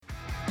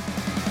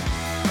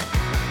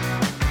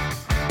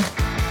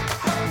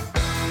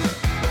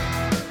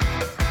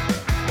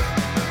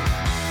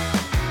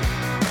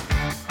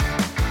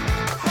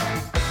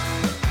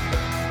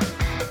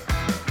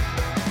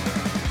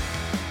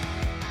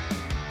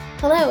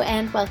Hello,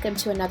 and welcome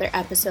to another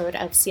episode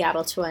of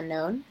Seattle to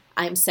Unknown.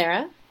 I'm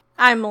Sarah.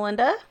 I'm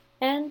Melinda.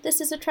 And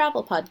this is a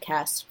travel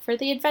podcast for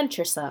the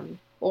adventuresome,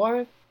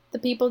 or the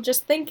people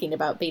just thinking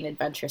about being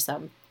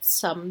adventuresome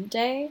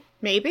someday.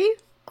 Maybe?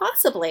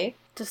 Possibly.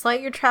 Just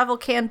light your travel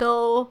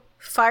candle,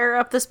 fire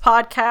up this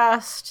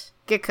podcast,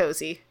 get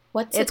cozy.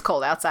 It's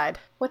cold outside.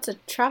 What's a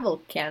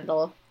travel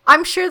candle?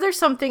 I'm sure there's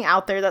something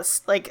out there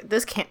that's like,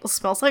 this candle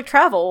smells like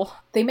travel.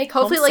 They make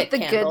hopefully like the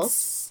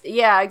candles. good.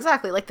 Yeah,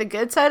 exactly. Like the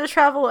good side of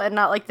travel and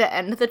not like the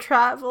end of the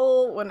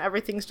travel when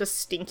everything's just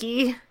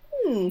stinky.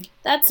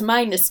 That's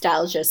my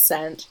nostalgia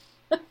scent.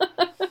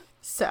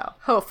 So,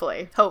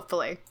 hopefully.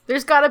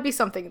 There's gotta be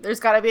something. There's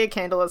gotta be a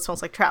candle that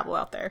smells like travel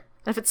out there.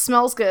 And if it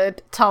smells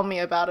good, tell me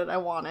about it. I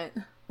want it.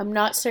 I'm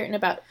not certain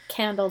about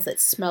candles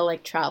that smell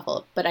like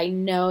travel, but I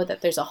know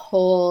that there's a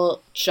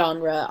whole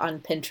genre on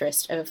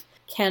Pinterest of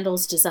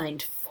candles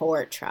designed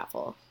for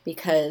travel,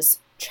 because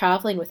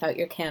traveling without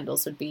your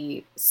candles would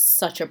be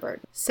such a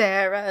burden.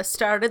 Sarah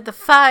started the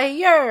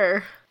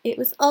fire. It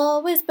was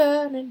always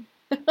burning.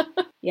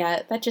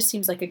 Yeah, that just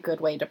seems like a good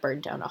way to burn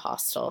down a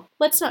hostel.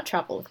 Let's not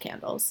travel with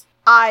candles.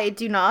 I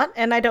do not,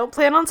 and I don't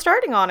plan on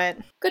starting on it.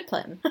 Good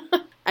plan.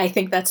 I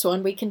think that's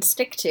one we can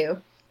stick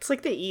to. It's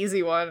like the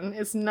easy one.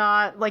 It's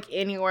not like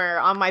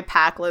anywhere on my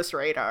pack list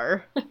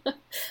radar.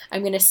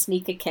 I'm gonna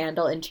sneak a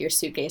candle into your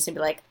suitcase and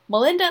be like,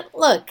 Melinda,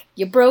 look,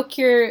 you broke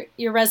your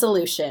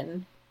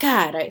resolution.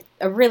 God, I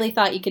really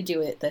thought you could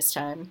do it this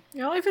time.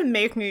 You don't even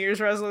make New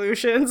Year's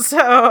resolutions,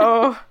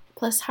 so...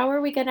 Plus, how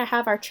are we gonna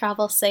have our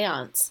travel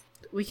seance?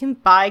 We can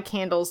buy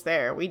candles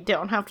there. We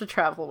don't have to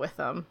travel with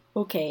them.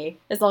 Okay,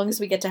 as long as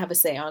we get to have a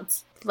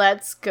seance.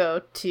 Let's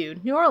go to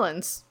New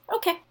Orleans.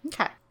 Okay.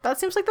 Okay. That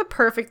seems like the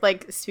perfect,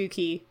 like,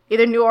 spooky...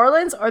 Either New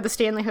Orleans or the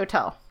Stanley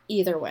Hotel.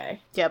 Either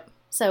way. Yep.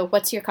 So,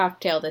 what's your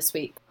cocktail this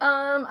week?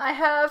 I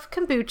have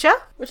kombucha,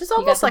 which is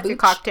almost like a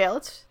cocktail.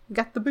 It's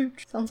got the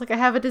booch. Sounds like I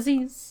have a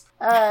disease.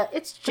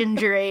 It's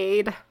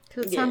gingerade,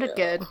 because it sounded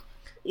good.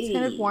 It's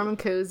kind of warm and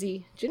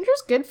cozy.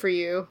 Ginger's good for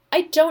you.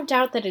 I don't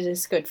doubt that it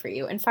is good for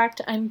you. In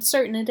fact, I'm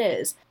certain it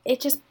is.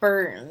 It just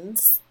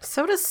burns.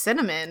 So does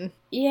cinnamon.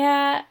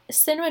 Yeah,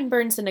 cinnamon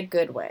burns in a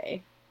good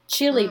way.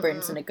 Chili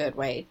burns in a good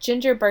way.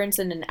 Ginger burns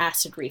in an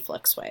acid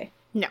reflux way.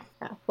 No.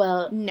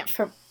 Well, no.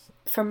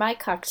 For my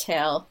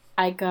cocktail,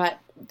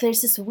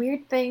 there's this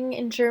weird thing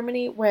in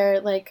Germany where,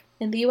 like,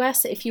 in the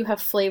US, if you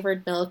have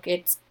flavored milk,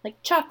 it's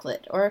like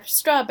chocolate or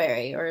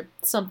strawberry or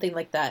something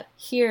like that.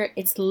 Here,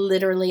 it's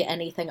literally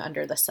anything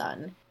under the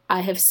sun.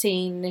 I have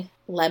seen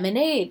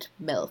lemonade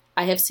milk.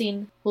 I have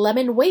seen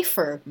lemon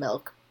wafer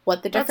milk.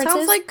 What the difference is? That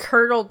sounds like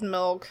curdled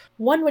milk.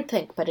 One would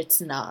think, but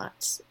it's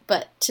not.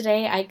 But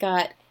today I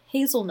got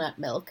hazelnut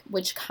milk,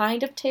 which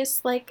kind of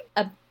tastes like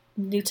a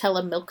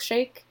Nutella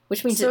milkshake,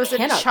 which means so is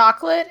it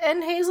chocolate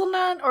and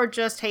hazelnut or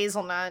just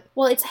hazelnut?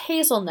 Well, it's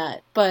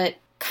hazelnut, but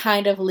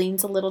kind of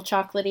leans a little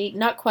chocolatey,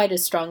 not quite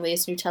as strongly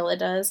as Nutella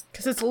does.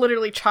 Because it's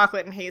literally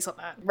chocolate and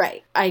hazelnut.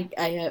 Right. I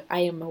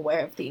am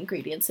aware of the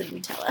ingredients in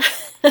Nutella.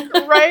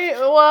 Right?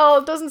 Well,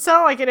 it doesn't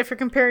sound like it if you're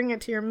comparing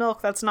it to your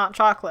milk that's not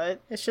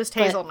chocolate. It's just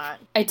hazelnut.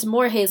 But it's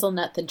more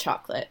hazelnut than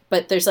chocolate,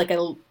 but there's like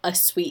a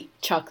sweet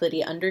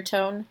chocolatey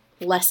undertone,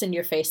 less in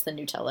your face than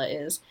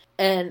Nutella is.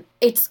 And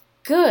it's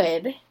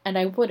good, and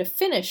I would have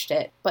finished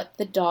it, but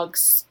the dog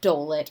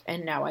stole it,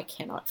 and now I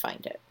cannot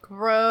find it.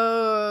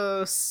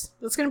 Gross.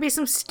 That's gonna be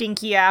some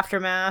stinky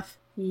aftermath.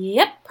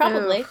 Yep,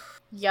 probably.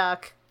 Oof,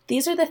 yuck.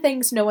 These are the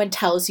things no one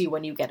tells you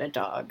when you get a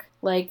dog.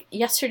 Like,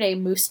 yesterday,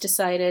 Moose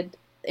decided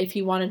if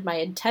he wanted my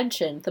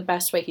attention, the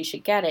best way he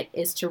should get it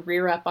is to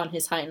rear up on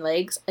his hind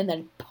legs and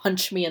then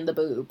punch me in the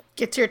boob.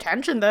 Gets your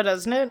attention, though,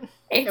 doesn't it?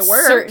 It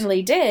worked.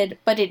 Certainly did,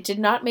 but it did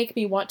not make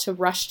me want to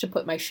rush to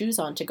put my shoes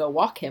on to go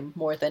walk him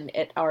more than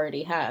it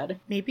already had.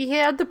 Maybe he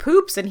had the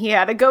poops and he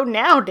had to go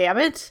now, damn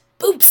it.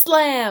 Boob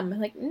slam!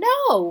 Like,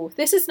 no!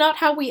 This is not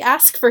how we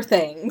ask for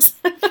things.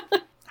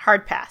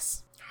 Hard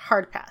pass.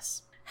 Hard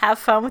pass. Have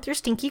fun with your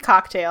stinky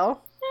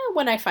cocktail.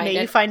 When I find it.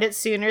 May you find it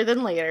sooner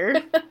than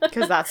later,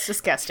 because that's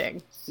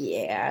disgusting.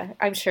 Yeah,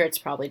 I'm sure it's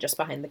probably just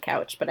behind the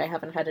couch, but I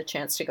haven't had a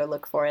chance to go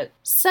look for it.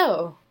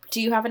 So,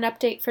 do you have an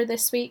update for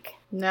this week?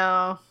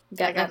 No.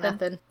 I got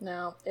nothing.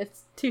 No.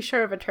 It's too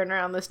short of a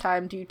turnaround this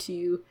time due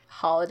to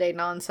holiday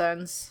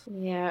nonsense.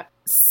 Yeah.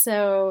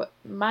 So,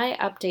 my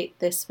update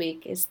this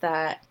week is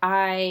that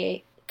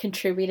I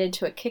contributed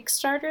to a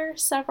Kickstarter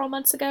several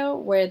months ago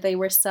where they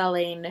were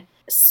selling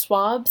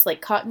swabs,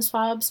 like cotton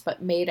swabs,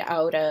 but made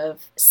out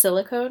of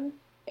silicone,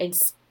 and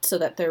so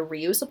that they're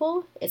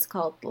reusable. It's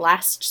called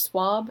Last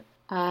Swab.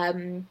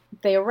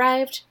 They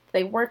arrived,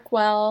 they work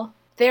well,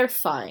 they're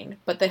fine,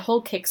 but the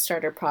whole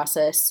Kickstarter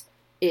process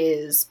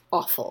is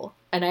awful.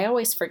 And I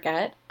always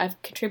forget.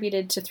 I've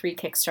contributed to 3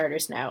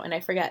 Kickstarters now, and I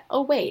forget,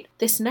 oh wait,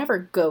 this never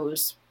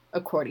goes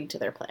according to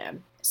their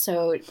plan.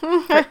 So,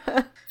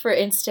 for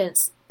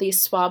instance, these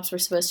swabs were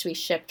supposed to be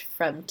shipped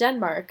from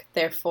Denmark,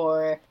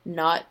 therefore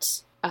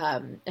not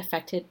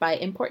affected by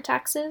import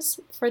taxes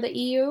for the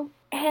EU.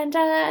 And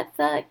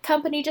the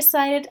company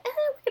decided,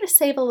 we're going to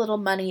save a little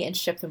money and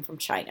ship them from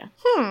China.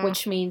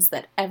 Which means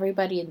that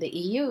everybody in the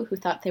EU who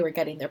thought they were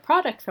getting their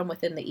product from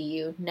within the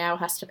EU now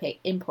has to pay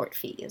import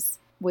fees,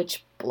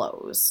 which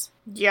blows.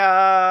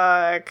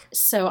 Yuck.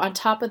 So on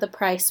top of the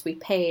price we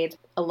paid,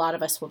 a lot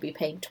of us will be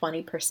paying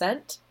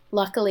 20%.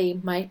 Luckily,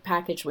 my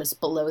package was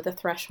below the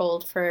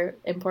threshold for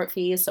import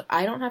fees, so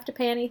I don't have to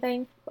pay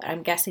anything. But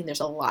I'm guessing there's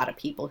a lot of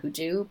people who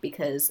do,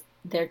 because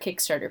their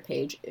Kickstarter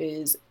page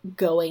is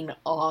going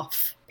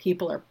off.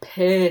 People are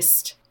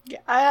pissed.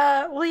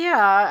 Well,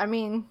 yeah, I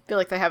mean, I feel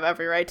like they have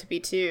every right to be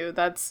too.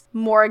 That's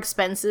more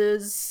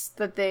expenses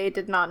that they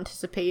did not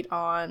anticipate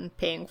on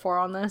paying for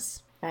on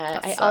this.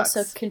 I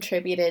also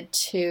contributed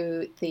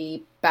to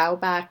the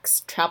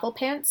Baubax Travel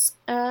Pants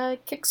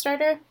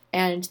Kickstarter,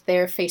 and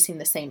they're facing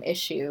the same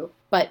issue.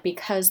 But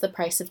because the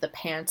price of the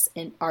pants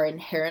are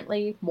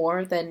inherently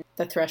more than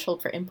the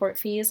threshold for import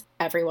fees,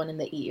 everyone in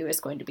the EU is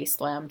going to be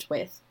slammed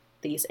with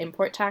these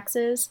import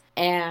taxes.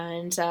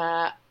 And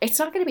it's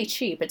not going to be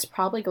cheap. It's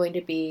probably going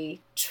to be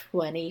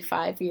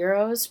 25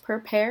 euros per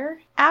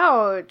pair.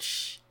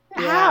 Ouch.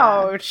 Yeah.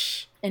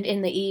 Ouch. And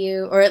in the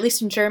EU, or at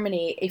least in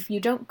Germany, if you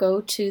don't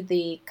go to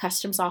the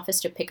customs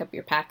office to pick up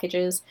your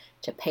packages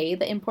to pay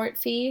the import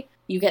fee,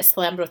 you get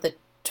slammed with a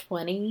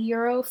 20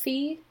 euro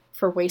fee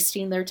for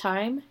wasting their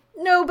time.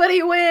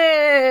 Nobody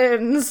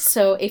wins!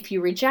 So if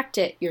you reject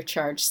it, you're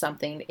charged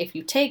something. If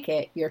you take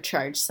it, you're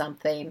charged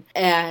something.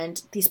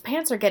 And these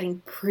pants are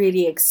getting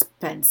pretty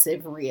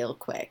expensive real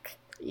quick.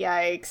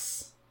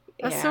 Yikes.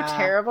 That's so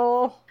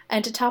terrible.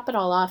 And to top it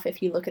all off,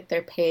 if you look at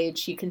their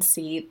page, you can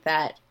see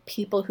that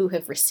people who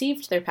have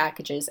received their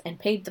packages and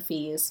paid the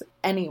fees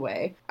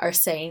anyway are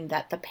saying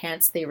that the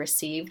pants they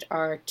received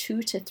are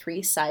 2 to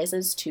 3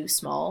 sizes too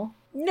small.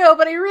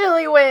 Nobody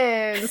really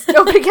wins.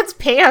 Nobody gets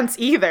pants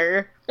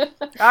either. All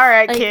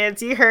right,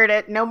 kids, you heard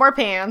it. No more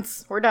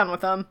pants. We're done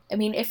with them. I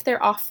mean, if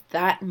they're off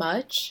that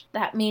much,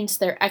 that means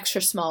they're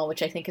extra small,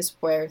 which I think is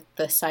where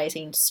the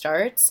sizing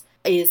starts,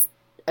 is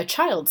a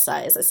child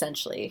size,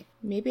 essentially.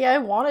 Maybe I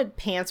wanted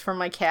pants for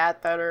my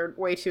cat that are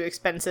way too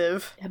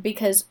expensive.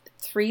 Because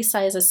 3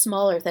 sizes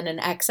smaller than an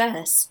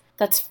XS.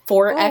 That's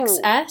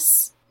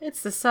 4XS.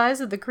 It's the size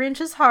of the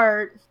Grinch's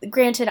heart.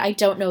 Granted, I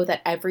don't know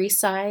that every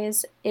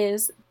size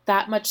is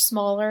that much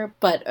smaller,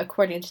 but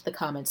according to the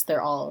comments,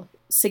 they're all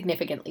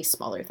significantly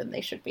smaller than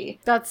they should be.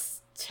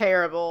 That's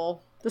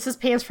terrible. This is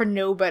pants for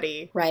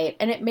nobody. Right,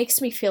 and it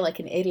makes me feel like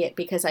an idiot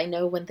because I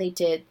know when they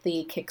did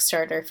the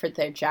Kickstarter for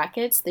their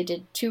jackets, they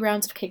did 2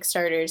 rounds of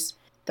Kickstarters,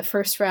 the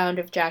first round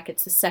of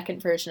jackets, the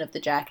second version of the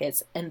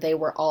jackets, and they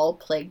were all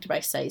plagued by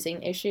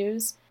sizing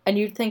issues. And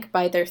you'd think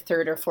by their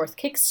 3rd or 4th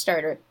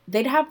Kickstarter,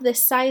 they'd have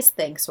this size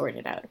thing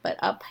sorted out. But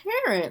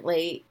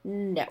apparently,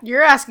 no.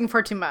 You're asking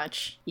for too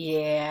much.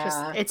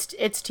 Yeah.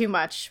 It's too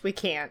much. We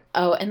can't.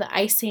 Oh, and the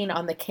icing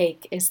on the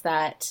cake is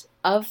that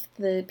of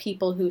the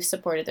people who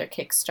supported their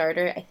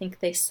Kickstarter, I think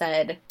they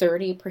said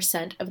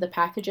 30% of the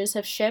packages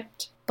have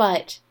shipped.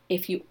 But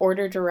if you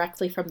order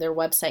directly from their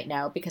website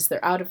now, because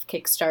they're out of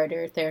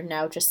Kickstarter, they're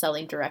now just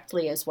selling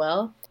directly as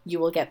well, you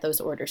will get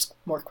those orders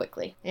more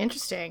quickly.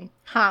 Interesting.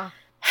 Huh.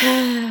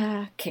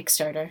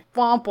 Kickstarter.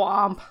 Womp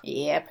womp.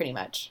 Yeah, pretty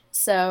much.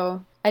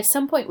 So, at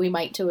some point we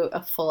might do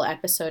a full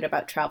episode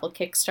about travel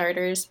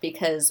Kickstarters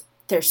because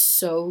there's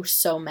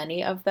so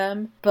many of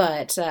them,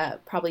 but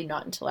probably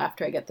not until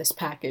after I get this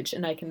package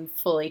and I can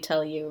fully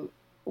tell you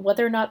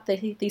whether or not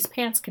these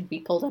pants can be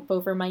pulled up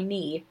over my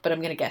knee, but I'm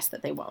going to guess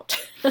that they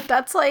won't.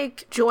 That's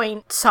like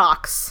joint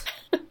socks.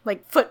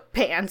 Like foot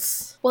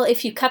pants. Well,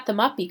 if you cut them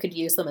up, you could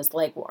use them as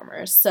leg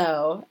warmers,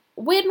 so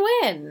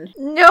win-win!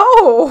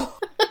 No!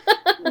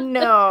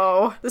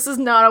 No. This is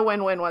not a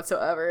win-win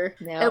whatsoever.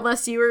 No.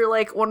 Unless you were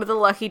like one of the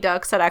lucky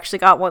ducks that actually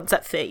got ones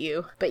that fit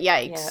you. But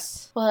yikes.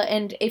 Yeah. Well,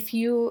 and if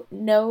you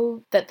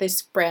know that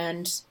this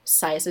brand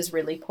sizes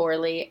really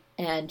poorly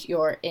and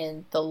you're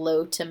in the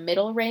low to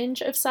middle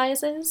range of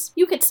sizes,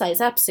 you could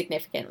size up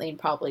significantly and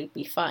probably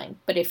be fine.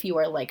 But if you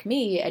are like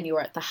me and you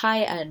are at the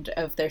high end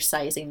of their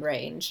sizing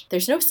range,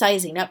 there's no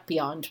sizing up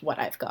beyond what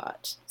I've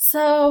got.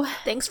 So...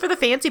 Thanks for the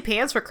fancy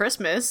pants for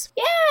Christmas.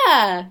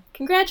 Yeah!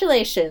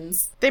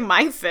 Congratulations! They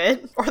might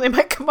fit, or they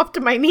might come up to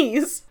my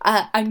knees.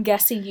 I'm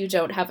guessing you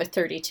don't have a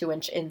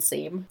 32-inch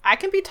inseam. I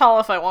can be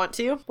tall if I want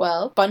to.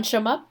 Well, bunch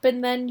them up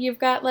and then you've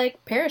got,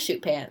 like,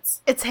 parachute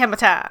pants. It's hammer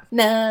time.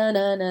 No.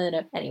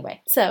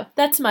 Anyway, so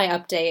that's my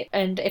update,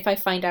 and if I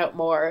find out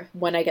more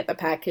when I get the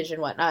package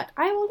and whatnot,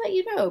 I will let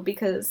you know,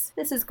 because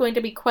this is going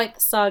to be quite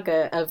the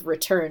saga of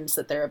returns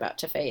that they're about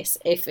to face,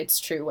 if it's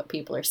true what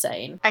people are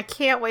saying. I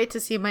can't wait to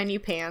see my new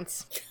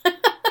pants.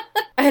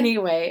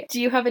 Anyway,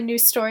 do you have a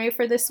news story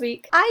for this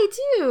week? I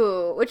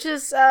do, which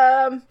is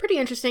pretty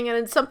interesting, and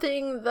it's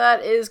something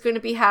that is going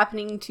to be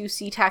happening to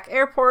SeaTac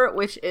Airport,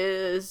 which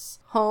is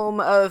home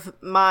of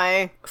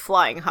my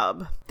flying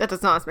hub. That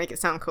does not make it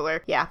sound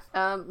cooler. Yeah,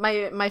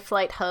 my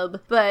flight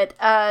hub. But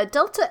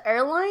Delta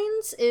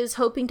Airlines is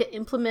hoping to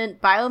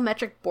implement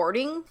biometric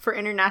boarding for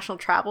international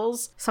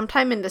travels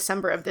sometime in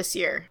December of this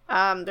year.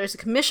 There's a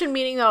commission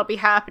meeting that'll be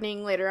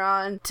happening later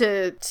on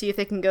to see if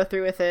they can go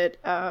through with it.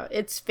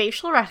 It's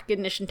facial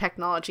recognition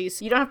technology,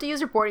 so you don't have to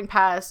use your boarding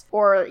pass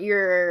or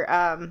your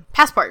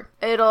passport.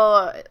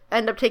 It'll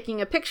end up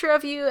taking a picture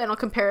of you and it'll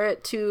compare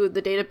it to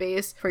the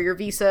database for your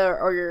visa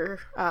or your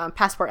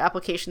passport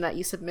application that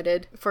you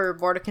submitted for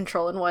border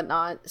control and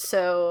whatnot.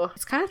 So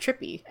it's kind of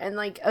trippy. And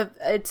like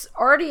it's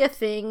already a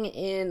thing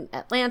in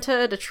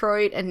Atlanta,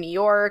 Detroit, and New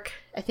York.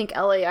 I think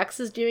LAX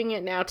is doing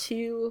it now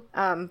too.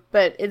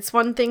 But it's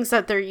one things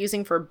that they're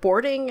using for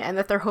boarding and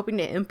that they're hoping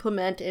to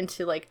implement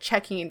into like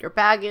checking in your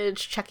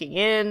baggage, checking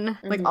in,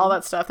 like all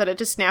that stuff, that it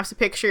just snaps a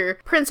picture,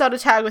 prints out a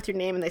tag with your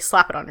name, and they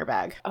slap it on your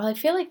bag. Well, I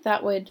feel like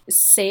that would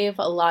save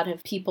a lot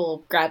of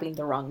people grabbing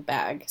the wrong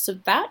bag. So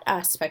that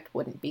aspect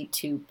wouldn't be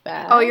too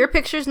bad. Oh, your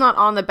picture's not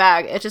on the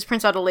bag. It just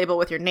prints out a label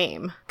with your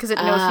name because it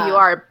knows who you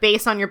are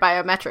based on your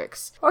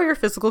biometrics or your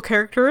physical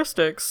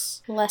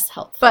characteristics. Less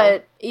helpful.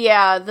 But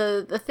yeah,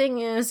 the thing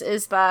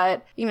is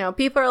that, you know,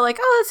 people are like,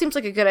 oh, that seems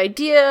like a good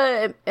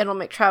idea. It'll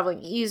make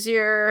traveling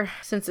easier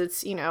since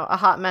it's, you know, a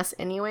hot mess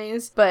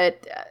anyways.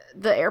 But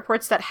the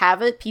airports that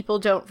have it, people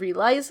don't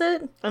realize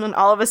it. And then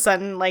all of a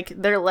sudden, like,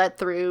 they're let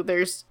through.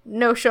 There's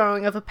no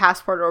showing of a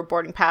passport or a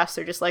boarding pass.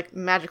 They're just, like,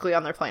 magically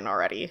on their plane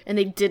already. And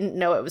they didn't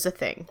know it was a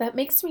thing. That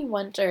makes me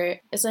wonder,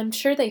 as I'm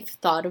sure they've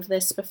thought of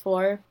this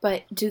before,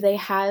 but do they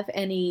have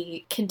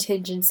any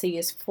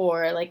contingencies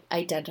for, like,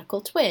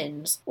 identical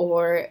twins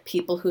or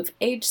people who've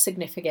aged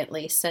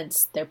significantly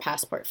since their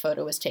passport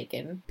photo was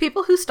taken?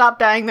 People who stopped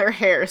dyeing their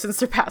hair since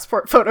their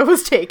passport photo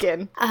was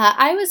taken.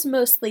 I was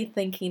mostly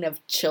thinking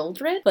of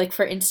children. Like,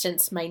 for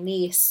instance, my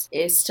niece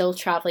is still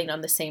traveling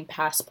on the same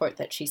passport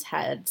that she's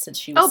had since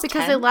she was 10. Oh,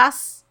 because it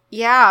lasts,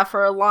 yeah,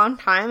 for a long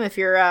time if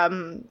you're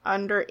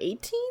under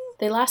 18?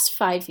 They last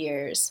 5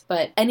 years,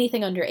 but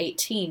anything under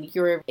 18,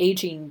 you're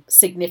aging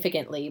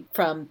significantly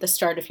from the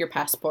start of your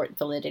passport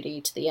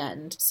validity to the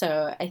end.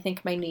 So I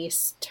think my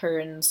niece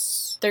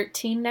turns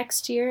 13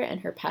 next year,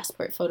 and her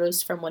passport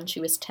photos from when she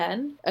was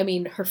 10. I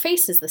mean, her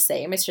face is the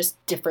same, it's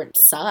just different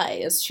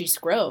size. She's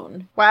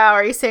grown. Wow,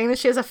 are you saying that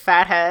she has a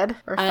fat head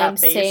or fat I'm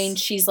face? saying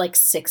she's like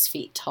 6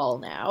 feet tall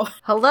now.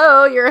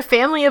 Hello, you're a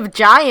family of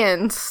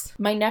giants.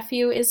 My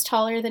nephew is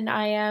taller than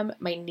I am.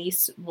 My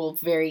niece will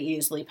very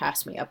easily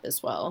pass me up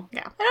as well.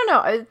 Yeah. I don't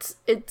know.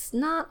 It's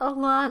not a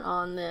lot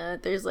on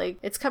that. There's like,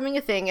 it's coming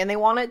a thing, and they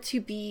want it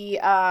to be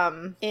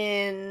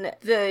in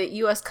the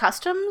U.S.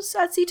 Customs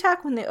at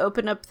SeaTac when they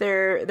open up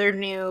their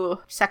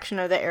new section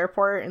of the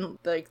airport in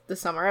like the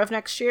summer of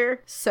next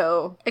year.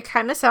 So it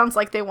kind of sounds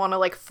like they want to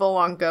like full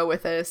on go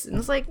with this, and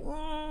it's like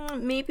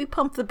maybe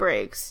pump the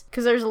brakes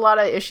because there's a lot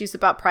of issues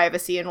about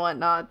privacy and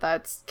whatnot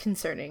that's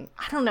concerning.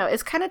 I don't know.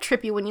 It's kind of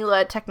trippy when you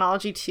let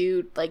technology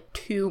to like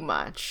too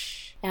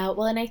much. Yeah,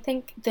 well, and I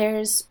think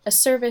there's a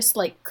service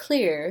like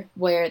Clear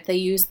where they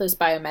use those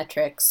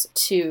biometrics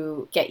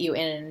to get you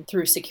in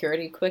through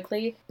security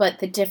quickly. But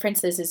the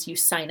difference is you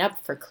sign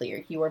up for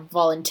Clear. You are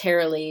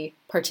voluntarily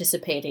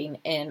participating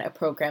in a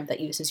program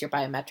that uses your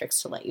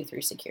biometrics to let you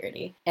through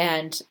security.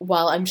 And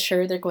while I'm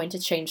sure they're going to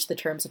change the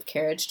terms of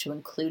carriage to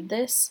include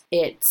this,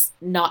 it's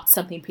not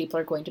something people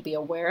are going to be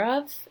aware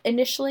of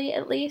initially,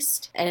 at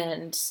least.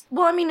 And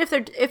well, I mean, if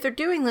they're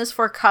doing this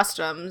for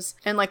customs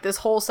and like this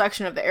whole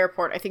section of the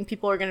airport, I think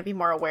people are going to be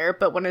more aware.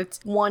 But when it's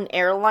one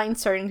airline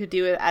starting to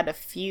do it at a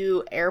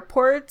few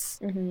airports,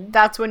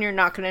 that's when you're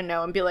not going to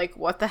know and be like,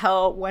 what the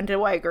hell? When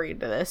did I agree to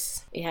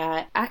this?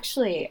 Yeah,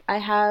 actually, I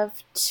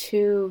have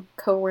 2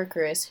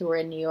 co-workers who were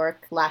in New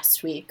York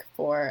last week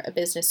for a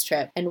business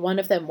trip, and one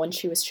of them, when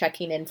she was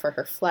checking in for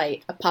her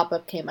flight, a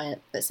pop-up came up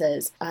that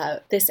says,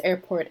 this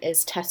airport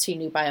is testing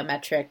new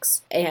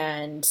biometrics,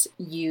 and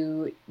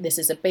this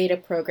is a beta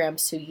program,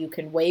 so you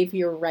can waive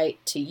your right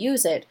to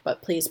use it,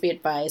 but please be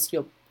advised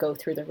you'll go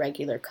through the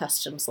regular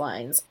customs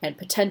lines, and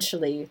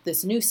potentially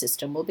this new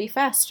system will be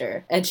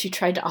faster. And she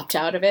tried to opt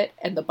out of it,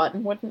 and the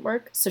button wouldn't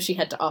work, so she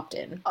had to opt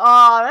in.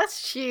 Oh,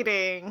 that's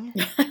cheating.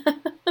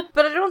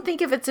 But I don't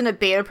think if it's in a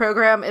beta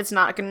program, it's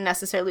not going to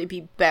necessarily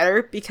be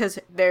better because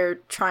they're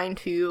trying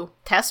to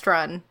test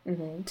run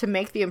to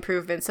make the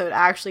improvement so it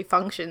actually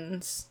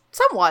functions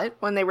somewhat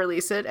when they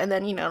release it, and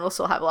then, you know, it'll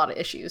still have a lot of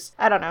issues.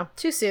 I don't know.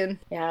 Too soon.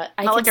 Yeah.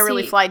 I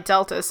really fly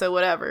Delta, so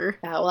whatever.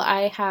 Yeah, well,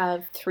 I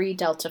have 3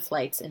 Delta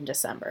flights in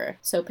December,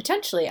 so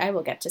potentially I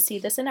will get to see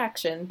this in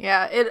action.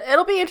 Yeah,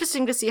 it'll be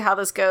interesting to see how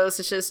this goes.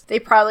 It's just, they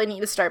probably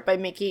need to start by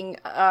making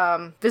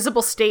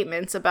visible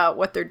statements about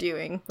what they're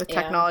doing with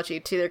technology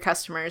to their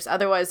customers.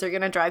 Otherwise, they're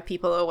going to drive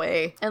people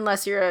away,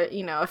 unless you're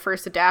a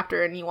first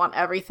adapter and you want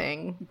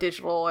everything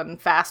digital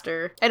and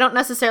faster. I don't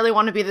necessarily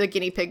want to be the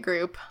guinea pig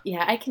group.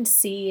 Yeah, I can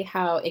see see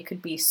how it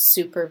could be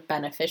super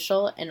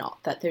beneficial and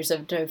that there's a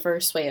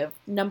diverse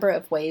number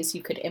of ways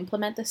you could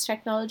implement this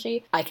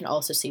technology. I can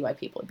also see why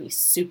people would be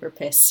super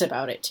pissed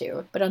about it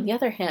too. But on the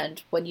other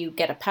hand, when you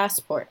get a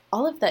passport,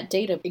 all of that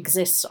data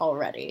exists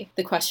already.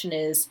 The question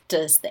is,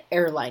 does the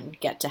airline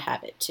get to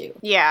have it too?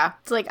 Yeah.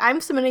 It's like,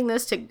 I'm submitting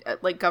this to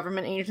like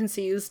government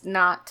agencies,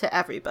 not to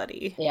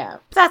everybody. Yeah.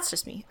 But that's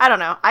just me. I don't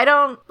know. I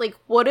don't, like,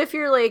 what if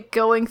you're like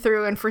going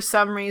through and for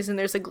some reason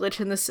there's a glitch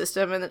in the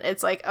system and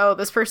it's like, oh,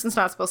 this person's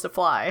not supposed to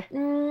fly?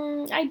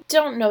 I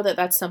don't know that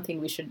that's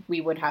something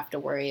we would have to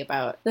worry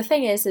about. The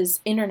thing is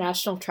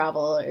international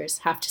travelers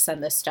have to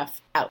send this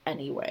stuff out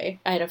anyway.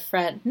 I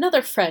had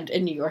another friend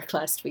in New York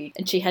last week,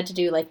 and she had to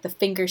do like the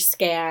finger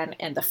scan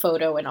and the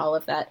photo and all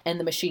of that, and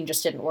the machine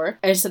just didn't work.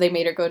 And so they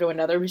made her go to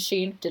another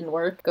machine, didn't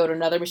work, go to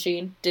another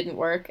machine, didn't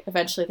work.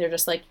 Eventually they're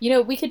just like,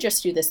 we could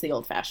just do this the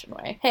old-fashioned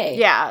way. Hey.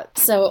 Yeah.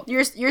 So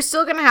you're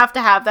still gonna have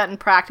that in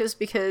practice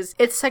because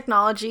it's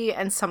technology,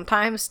 and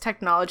sometimes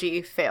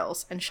technology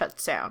fails and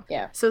shuts down.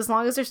 Yeah. So as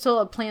long as there's still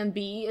a plan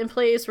B in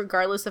place,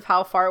 regardless of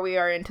how far we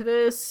are into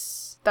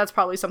this, that's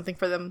probably something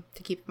for them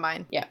to keep in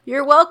mind. Yeah.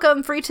 You're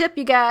welcome. Free tip,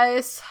 you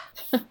guys.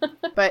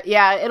 But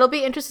yeah, it'll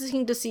be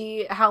interesting to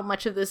see how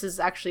much of this is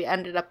actually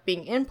ended up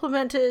being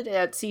implemented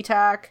at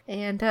SeaTac.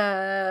 And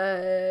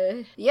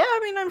yeah, I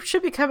mean, I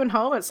should be coming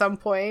home at some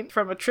point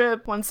from a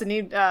trip once the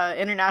new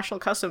international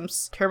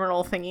customs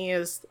terminal thingy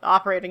is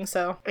operating.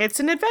 So it's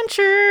an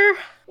adventure.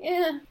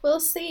 Yeah,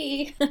 we'll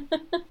see.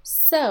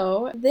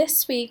 So,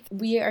 this week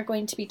we are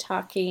going to be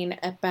talking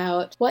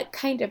about what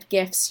kind of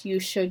gifts you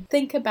should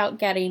think about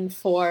getting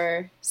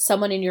for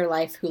someone in your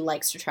life who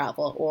likes to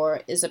travel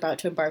or is about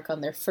to embark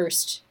on their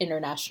first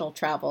international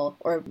travel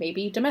or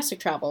maybe domestic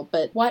travel,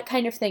 but what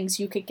kind of things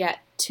you could get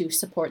to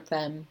support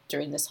them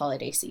during this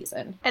holiday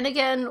season. And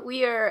again,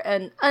 we are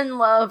an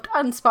unloved,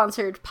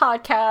 unsponsored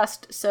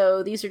podcast,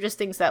 so these are just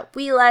things that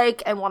we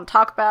like and want to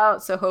talk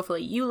about, so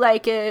hopefully you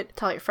like it.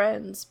 Tell your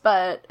friends.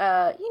 But,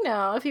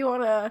 if you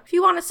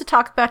want us to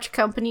talk about your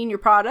company and your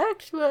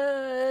product,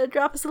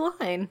 drop us a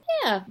line.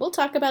 Yeah, we'll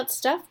talk about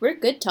stuff. We're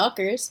good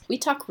talkers. We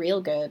talk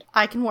real good.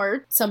 I can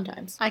word.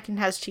 Sometimes. I can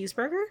has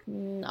cheeseburger?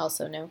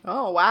 Also no.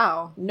 Oh,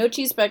 wow. No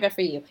cheeseburger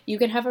for you. You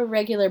can have a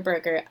regular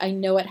burger. I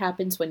know what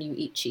happens when you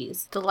eat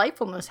cheese.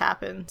 Delightfulness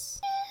happens.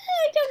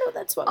 I don't know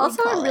that's what also,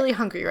 we call I'm really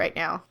hungry right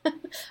now.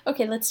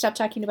 Okay, let's stop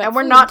talking about and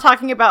we're food. not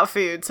talking about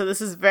food, so this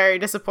is very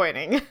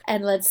disappointing.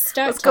 And let's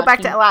go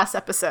back to the last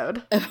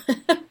episode.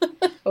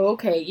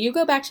 Okay, you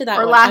go back to that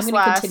or one. I'm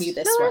going to continue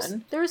this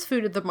one. There was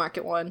food at the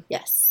market one.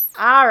 Yes.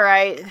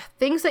 Alright,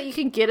 things that you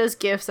can get as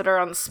gifts that are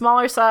on the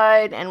smaller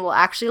side and will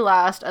actually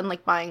last,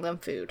 unlike buying them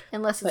food.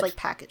 Unless it's like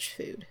packaged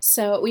food.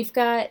 So we've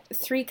got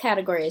 3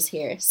 categories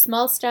here.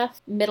 Small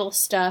stuff, middle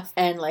stuff,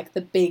 and like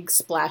the big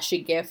splashy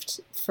gift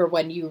for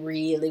when you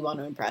really want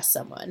to impress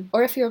someone.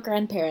 Or if you're a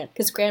grandparent,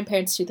 because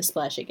grandparents do the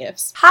splashy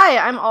gifts. Hi,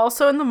 I'm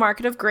also in the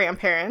market of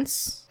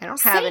grandparents. I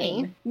don't have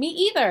any. Me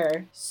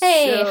either.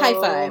 Hey, high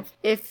five.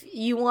 If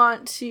you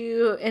want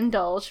to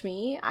indulge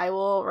me, I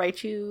will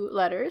write you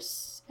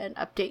letters and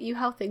update you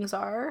how things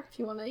are if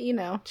you want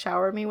to,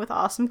 shower me with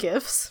awesome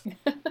gifts.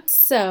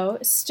 So,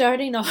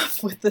 starting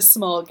off with the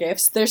small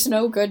gifts, there's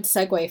no good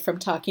segue from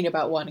talking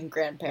about wanting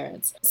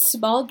grandparents.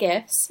 Small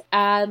gifts,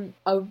 a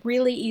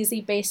really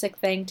easy basic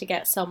thing to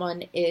get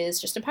someone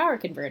is just a power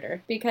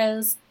converter,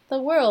 because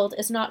the world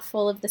is not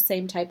full of the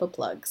same type of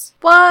plugs.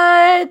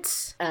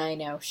 What? I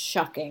know,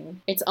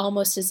 shocking. It's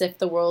almost as if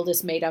the world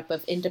is made up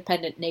of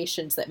independent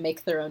nations that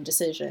make their own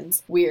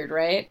decisions. Weird,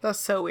 right? That's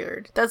so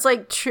weird. That's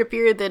like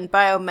trippier than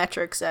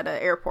biometrics at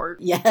an airport.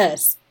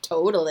 Yes,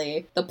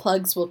 totally. The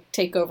plugs will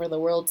take over the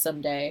world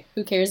someday.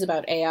 Who cares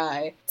about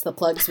AI? It's the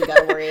plugs we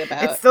gotta worry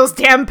about. It's those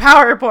damn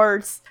power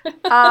ports.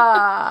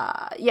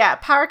 Yeah,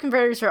 power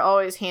converters are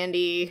always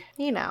handy,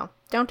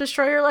 Don't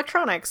destroy your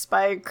electronics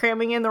by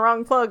cramming in the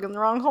wrong plug in the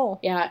wrong hole.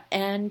 Yeah,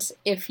 and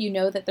if you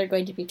know that they're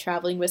going to be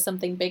traveling with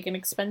something big and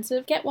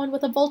expensive, get one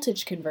with a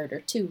voltage converter,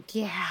 too.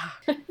 Yeah.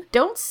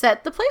 Don't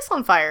set the place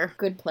on fire.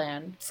 Good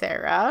plan.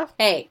 Sarah.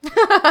 Hey.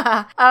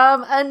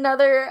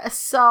 Another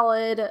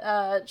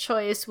solid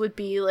choice would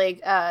be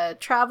like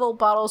travel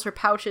bottles or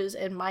pouches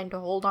and mind to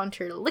hold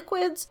onto your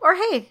liquids. Or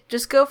hey,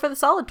 just go for the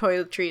solid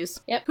toiletries.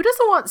 Yep. Who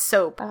doesn't want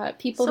soap?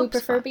 People Soap's who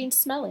prefer fun. being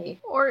smelly.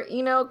 Or,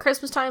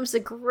 Christmas time's a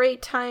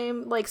great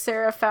time. Like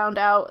Sarah found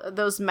out,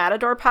 those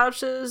Matador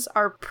pouches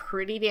are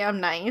pretty damn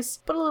nice,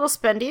 but a little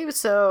spendy,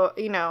 so,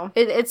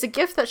 it's a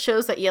gift that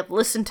shows that you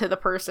listen to the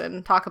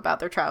person talk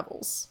about their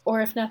travels. Or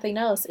if nothing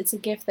else, it's a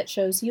gift that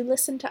shows you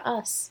listen to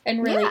us.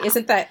 And really,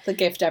 isn't that the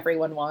gift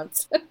everyone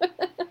wants?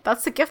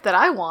 That's the gift that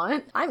I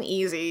want. I'm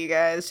easy, you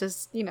guys.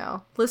 Just,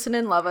 listen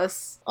and love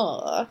us.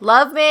 Aw.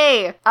 Love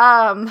me!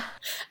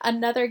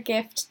 Another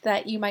gift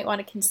that you might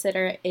want to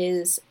consider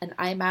is an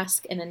eye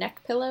mask and a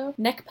neck pillow.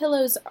 Neck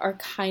pillows are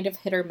kind of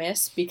hit or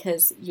miss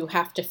because you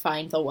have to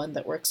find the one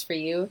that works for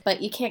you,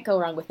 but you can't go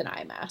wrong with an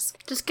eye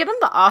mask. Just get them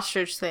the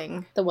ostrich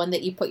thing. The one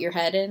that you put your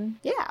head in?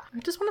 Yeah. I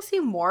just want to see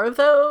more of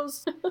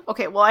those.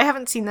 Okay, well, I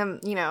haven't seen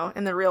them,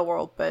 in the real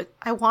world, but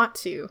I want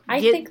to.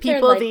 I get think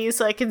people these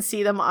so I can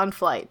see them on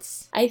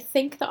flights. I I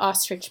think the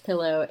ostrich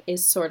pillow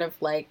is sort of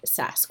like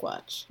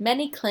Sasquatch.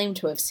 Many claim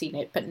to have seen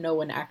it, but no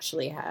one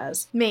actually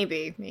has.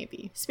 Maybe.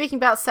 Speaking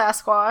about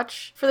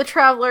Sasquatch, for the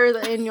traveler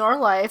in your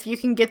life, you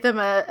can get them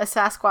a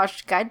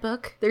Sasquatch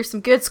guidebook. There's some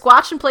good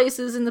squatching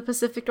places in the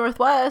Pacific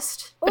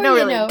Northwest. But no,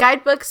 really,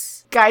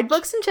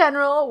 guidebooks in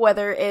general,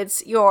 whether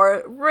it's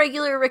your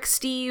regular Rick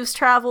Steves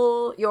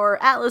travel, your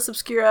Atlas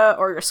Obscura,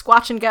 or your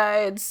squatching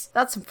guides,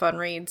 that's some fun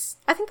reads.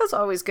 I think that's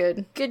always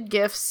good. Good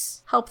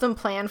gifts. Help them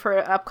plan for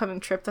an upcoming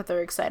trip that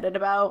they're excited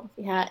about.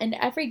 Yeah, and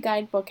every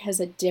guidebook has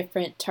a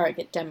different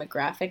target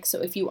demographic,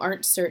 so if you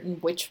aren't certain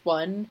which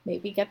one,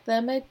 maybe get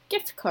them a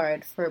gift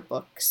card for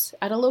books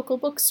at a local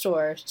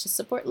bookstore to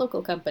support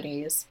local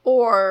companies.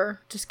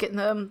 Or just getting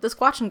them the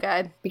Squatching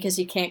Guide. Because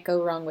you can't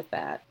go wrong with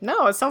that.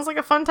 No, it sounds like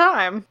a fun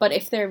time. But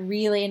if they're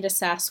really into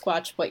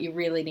Sasquatch, what you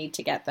really need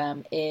to get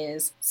them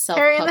is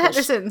Harry and the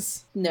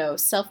Hendersons. No,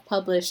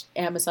 self-published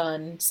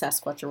Amazon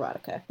Sasquatch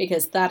erotica.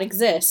 Because that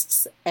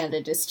exists, and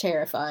it is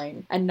terrifying.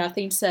 And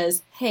nothing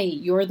says, hey,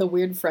 you're the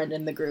weird friend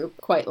in the group,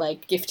 quite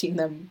like gifting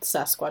them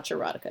Sasquatch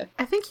erotica.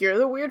 I think you're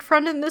the weird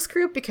friend in this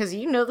group because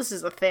you know this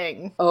is a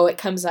thing. Oh, it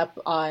comes up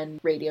on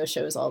radio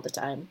shows all the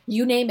time.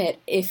 You name it,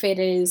 if it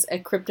is a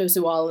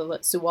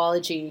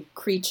cryptozoology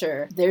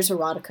creature, there's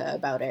erotica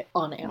about it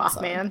on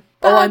Amazon. Mothman.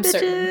 Oh, I'm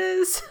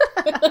certain.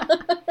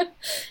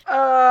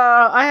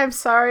 I am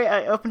sorry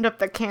I opened up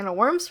the can of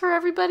worms for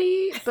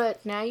everybody,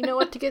 but now you know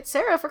what to get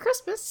Sarah for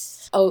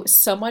Christmas. Oh,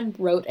 someone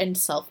wrote and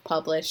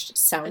self-published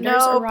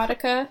Sounders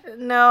erotica?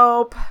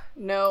 Nope.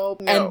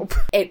 And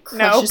it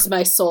crushes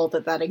my soul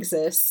that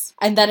exists.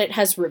 And that it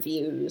has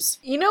reviews.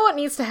 You know what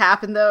needs to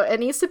happen, though? It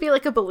needs to be,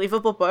 like, a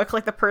believable book.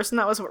 Like, the person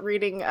that was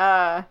reading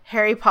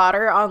Harry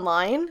Potter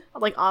online,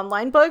 like,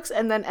 online books,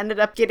 and then ended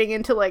up getting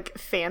into, like,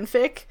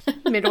 fanfic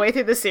midway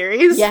through the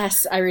series.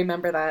 Yes, I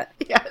remember that.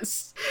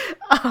 Yes.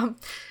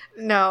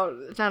 No,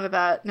 none of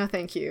that. No,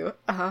 thank you.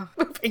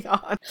 Moving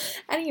on.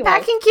 Anyway.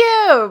 Packing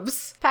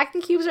cubes!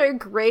 Packing cubes are a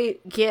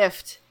great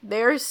gift.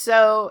 They're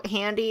so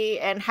handy,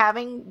 and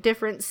having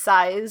different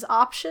size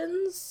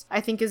options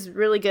I think is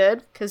really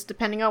good, because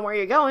depending on where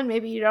you're going,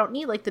 maybe you don't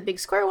need like the big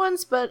square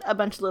ones, but a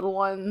bunch of little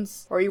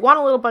ones, or you want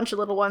a bunch of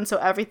little ones so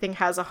everything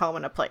has a home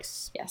and a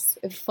place. Yes,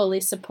 I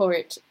fully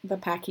support the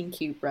packing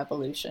cube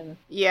revolution.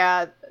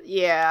 Yeah.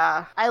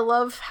 I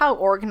love how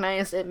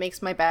organized it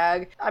makes my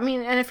bag. I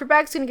mean, and if your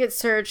bag's gonna get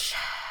searched,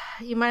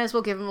 you might as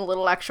well give them a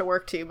little extra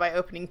work too by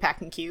opening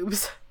packing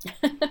cubes.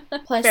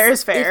 Plus, fair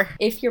is fair.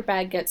 If your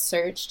bag gets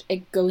searched,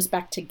 it goes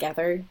back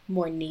together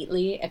more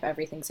neatly if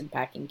everything's in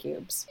packing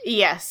cubes.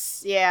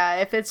 Yes, yeah.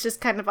 If it's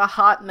just kind of a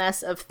hot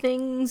mess of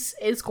things,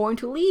 it's going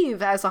to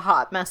leave as a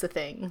hot mess of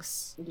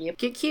things. Yep.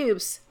 Get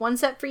cubes. One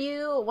set for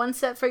you, one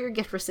set for your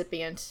gift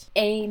recipient.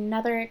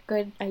 Another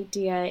good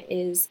idea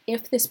is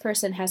if this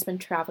person has been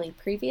traveling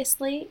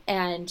previously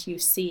and you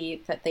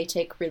see that they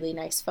take really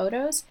nice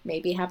photos,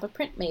 maybe have a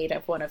print made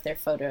of one of their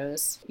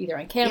photos, either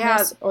on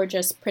canvas or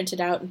just print it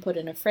out and put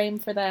in a frame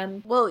for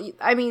them. Well,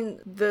 I mean,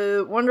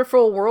 the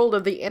wonderful world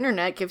of the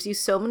internet gives you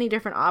so many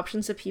different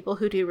options of people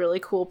who do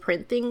really cool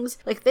print things.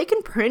 Like, they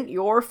can print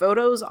your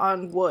photos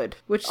on wood,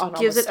 which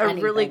gives it a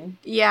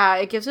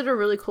it gives it a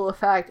really cool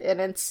effect, and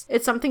it's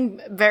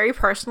something very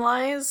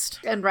personalized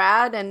and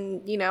rad,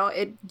 and, you know,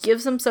 it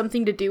gives them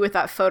something to do with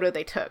that photo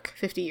they took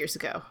 50 years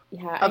ago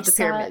of the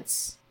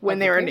pyramids. When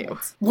they were new.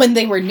 When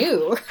they were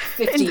new.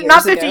 50 years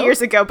Not 50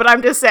 years ago, but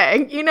I'm just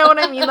saying. You know what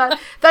I mean?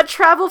 That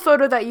travel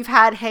photo that you've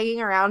had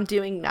hanging around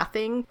doing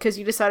nothing because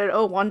you decided,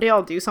 oh, one day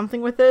I'll do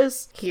something with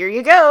this. Here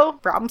you go.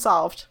 Problem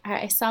solved.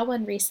 I saw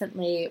one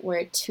recently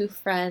where two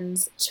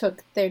friends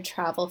took their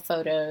travel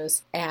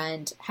photos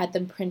and had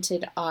them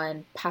printed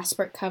on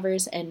passport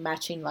covers and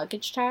matching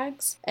luggage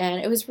tags.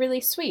 And it was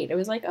really sweet. It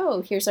was like, oh,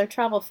 here's our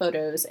travel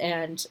photos.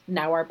 And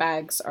now our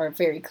bags are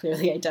very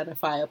clearly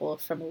identifiable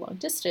from a long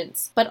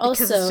distance. But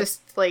also... It's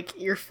just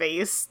like your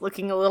face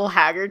looking a little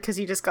haggard because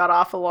you just got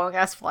off a long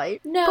ass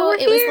flight. No,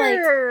 it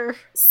was like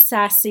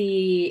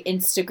sassy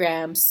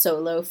Instagram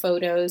solo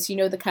photos. You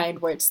know, the kind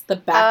where it's the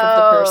back of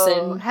the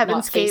person.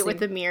 Heaven's Gate with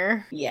the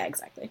mirror. Yeah,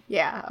 exactly.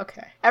 Yeah,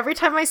 okay. Every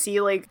time I see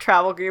like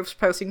travel groups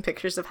posting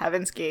pictures of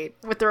Heaven's Gate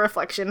with the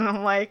reflection,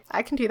 I'm like,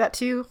 I can do that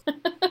too.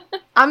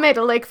 I made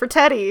a lake for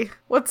Teddy.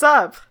 What's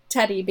up?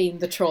 Teddy being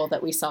the troll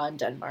that we saw in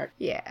Denmark.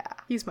 Yeah,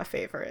 he's my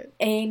favorite.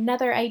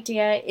 Another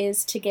idea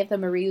is to give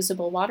them a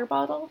reusable water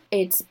bottle.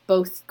 It's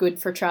both good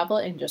for travel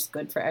and just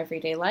good for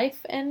everyday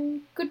life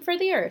and good for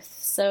the earth.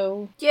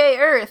 So, yay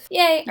Earth!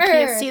 Yay Earth! You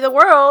can't see the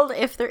world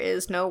if there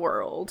is no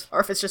world. Or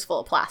if it's just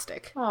full of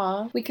plastic.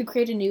 Aw, we could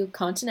create a new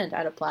continent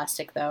out of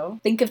plastic though.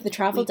 Think of the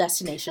travel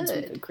destinations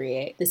we could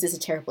create. This is a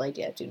terrible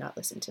idea. Do not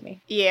listen to me.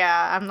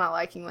 Yeah, I'm not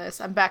liking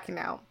this. I'm backing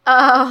out.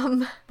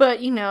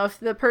 But you know, if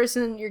the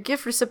person, your gift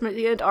gift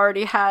recipient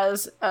already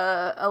has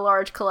a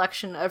large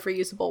collection of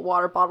reusable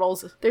water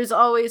bottles, there's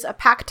always a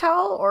pack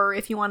towel, or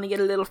if you want to get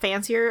a little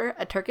fancier,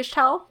 a Turkish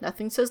towel.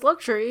 Nothing says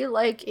luxury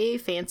like a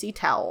fancy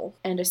towel.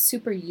 And a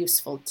super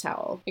useful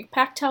towel. Like,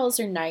 pack towels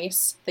are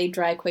nice. They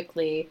dry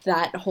quickly.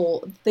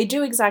 They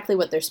do exactly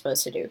what they're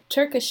supposed to do.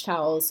 Turkish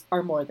towels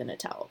are more than a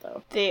towel,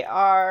 though. They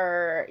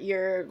are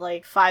your,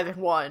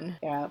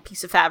 5-in-1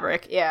 piece of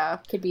fabric. Yeah.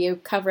 Could be a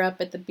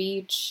cover-up at the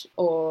beach,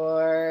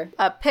 or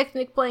a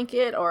picnic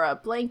blanket, or a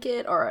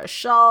blanket, or a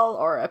shawl,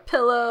 or a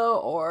pillow,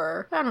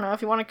 or, I don't know,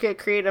 if you want to get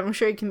creative, I'm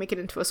sure you can make it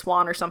into a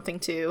swan or something,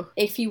 too.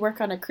 If you work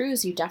on a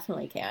cruise, you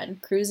definitely can.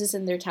 Cruises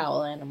and their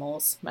towel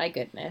animals. My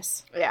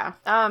goodness. Yeah.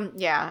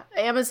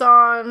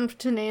 Amazon,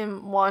 to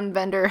name one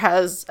vendor,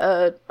 has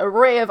an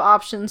array of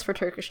options for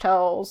Turkish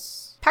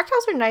towels. Pack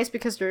towels are nice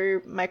because they're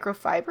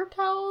microfiber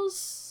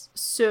towels.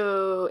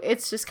 So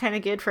it's just kind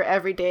of good for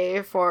every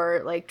day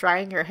for,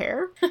 drying your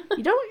hair.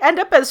 You don't end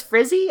up as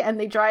frizzy, and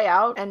they dry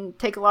out and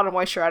take a lot of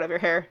moisture out of your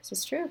hair. This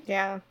is true.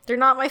 Yeah. They're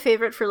not my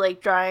favorite for,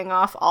 drying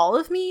off all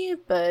of me,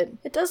 but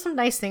it does some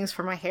nice things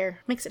for my hair.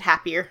 Makes it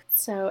happier.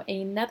 So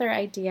another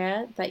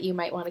idea that you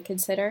might want to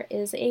consider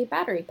is a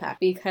battery pack,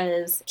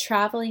 because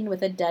traveling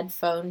with a dead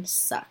phone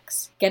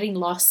sucks. Getting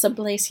lost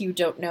someplace you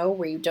don't know,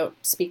 where you don't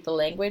speak the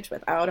language,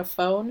 without a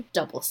phone,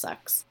 double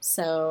sucks.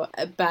 So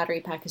a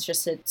battery pack is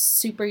just a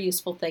super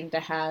useful thing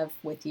to have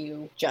with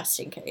you just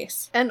in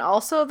case. And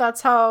also,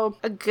 that's how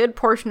a good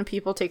portion of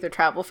people take their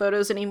travel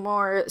photos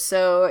anymore.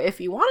 So if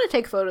you want to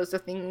take photos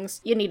of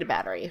things, you need a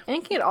battery. And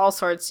you can get all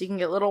sorts. You can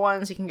get little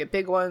ones, you can get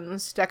big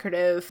ones,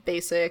 decorative,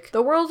 basic.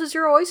 The world is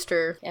your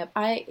oyster. Yep.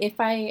 If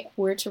I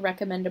were to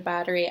recommend a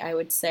battery, I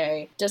would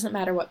say doesn't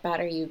matter what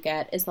battery you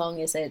get, as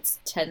long as it's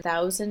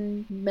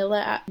 10,000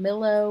 millo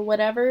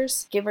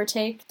whatevers, give or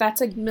take.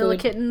 That's a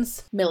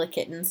millikittens.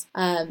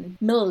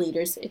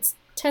 Milliliters. It's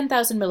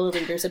 10,000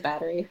 milliliters of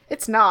battery.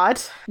 It's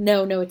not.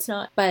 No, it's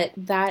not. But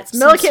that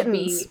seems to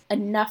be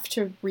enough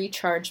to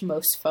recharge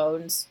most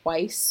phones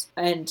twice,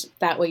 and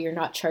that way you're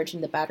not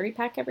charging the battery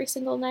pack every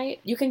single night.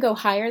 You can go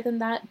higher than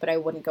that, but I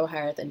wouldn't go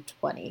higher than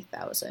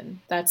 20,000.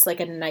 That's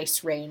a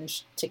nice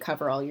range to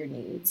cover all your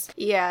needs.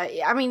 Yeah,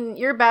 I mean,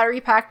 your battery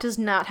pack does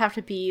not have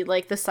to be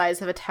the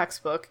size of a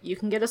textbook. You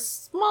can get a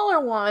smaller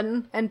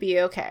one and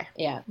be okay.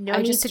 Yeah. No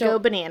need to go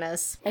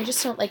bananas. I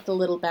just don't like the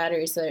little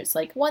batteries that it's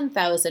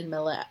 1,000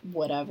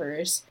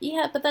 whatevers.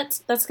 Yeah, but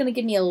that's going to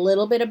give me a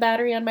little bit of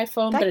battery on my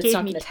phone, but it's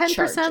not going to charge it.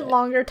 That gave me 10%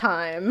 longer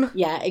time.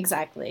 Yeah,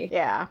 exactly.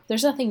 Yeah.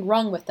 There's nothing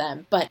wrong with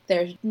them, but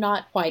they're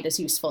not quite as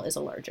useful as a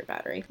larger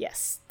battery.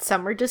 Yes.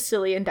 Some are just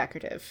silly and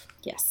decorative.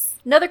 Yes.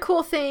 Another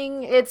cool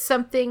thing, it's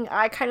something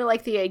I kind of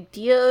like the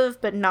idea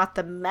of, but not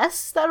the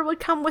mess that would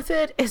come with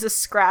it, is a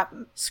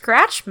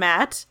scratch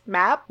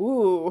map.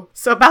 Ooh.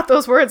 So about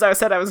those words I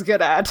said I was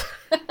good at.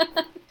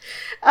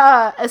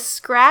 A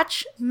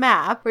scratch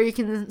map where you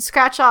can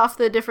scratch off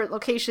the different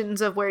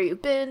locations of where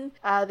you've been.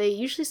 They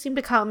usually seem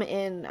to come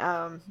in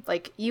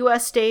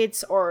US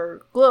states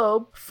or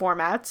globe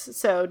formats.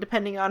 So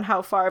depending on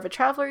how far of a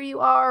traveler you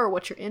are or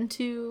what you're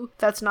into,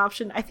 that's an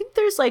option. I think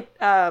there's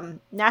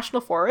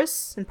national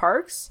forests and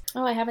parks.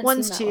 Oh, I haven't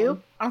ones seen that too.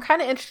 one. I'm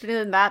kind of interested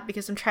in that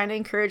because I'm trying to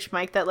encourage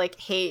Mike that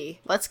hey,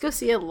 let's go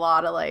see a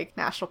lot of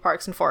national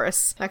parks and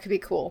forests. That could be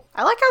cool.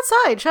 I like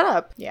outside. Shut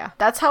up. Yeah,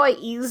 that's how I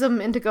ease them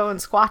into going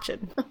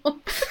squatching.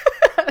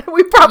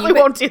 We probably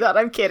won't do that.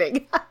 I'm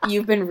kidding.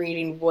 You've been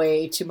reading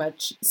way too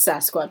much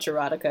Sasquatch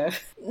erotica.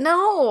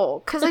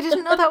 No, because I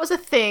didn't know that was a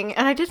thing,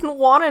 and I didn't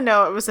want to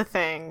know it was a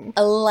thing.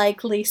 A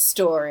likely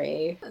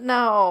story.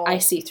 No. I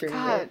see through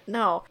God, you.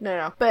 No.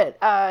 But,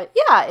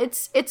 yeah,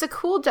 it's a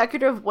cool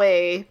decorative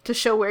way to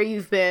show where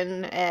you've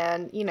been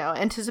and,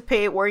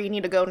 anticipate where you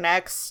need to go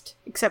next.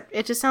 Except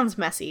it just sounds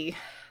messy.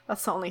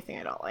 That's the only thing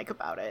I don't like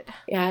about it.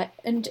 Yeah,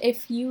 and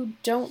if you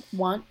don't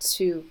want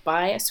to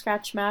buy a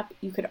scratch map,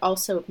 you could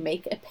also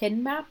make a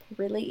pin map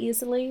really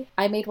easily.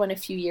 I made one a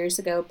few years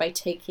ago by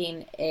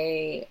taking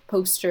a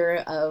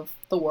poster of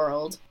the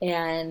world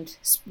and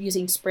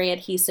using spray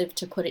adhesive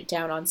to put it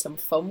down on some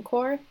foam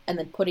core and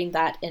then putting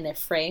that in a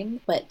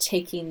frame, but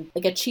taking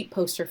a cheap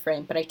poster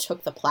frame, but I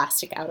took the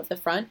plastic out of the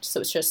front,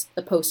 so it's just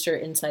the poster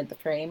inside the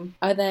frame.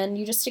 Then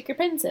you just stick your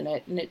pins in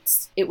it, and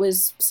it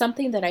was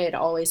something that I had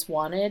always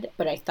wanted,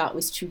 but I thought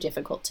was too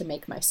difficult to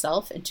make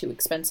myself and too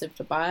expensive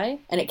to buy,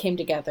 and it came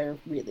together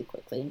really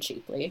quickly and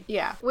cheaply.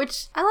 Yeah,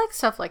 which I like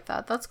stuff like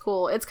that. That's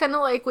cool. It's kind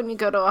of like when you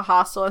go to a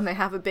hostel and they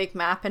have a big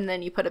map and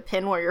then you put a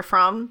pin where you're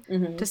from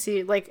to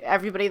see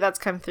everybody that's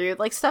come through.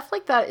 Stuff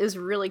like that is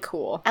really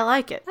cool. I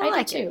like it. I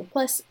like do too.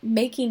 Plus,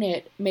 making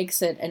it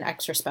makes it an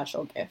extra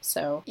special gift,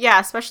 so... Yeah,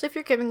 especially if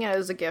you're giving it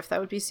as a gift.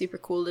 That would be super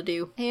cool to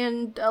do.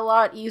 And a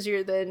lot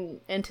easier than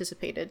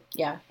anticipated.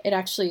 Yeah, it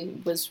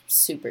actually was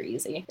super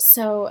easy.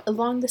 So,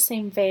 along the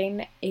same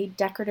vein, a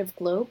decorative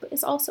globe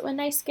is also a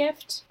nice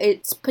gift.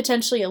 It's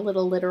potentially a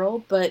little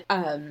literal, but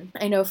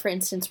I know, for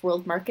instance,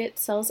 World Market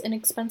sells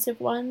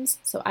inexpensive ones.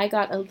 So I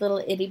got a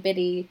little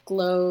itty-bitty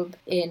globe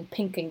in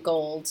pink and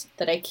gold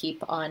that I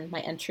keep on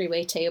my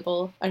entryway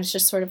table. And it's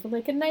just sort of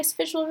a nice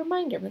visual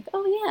reminder. I'm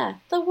oh yeah,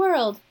 the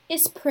world.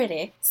 is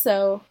pretty.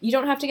 So you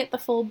don't have to get the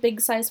full big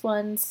size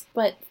ones,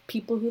 but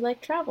people who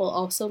like travel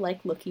also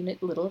like looking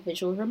at little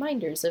visual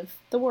reminders of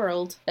the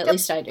world. At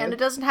least I do. And it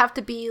doesn't have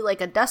to be like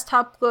a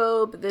desktop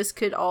globe. This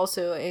could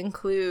also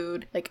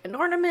include like an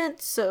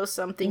ornament, so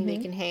something they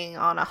can hang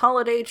on a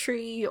holiday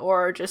tree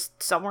or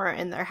just somewhere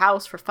in their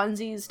house for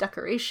funsies,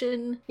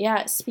 decoration.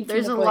 Yeah,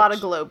 there's a lot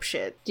of globe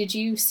shit. Did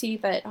you see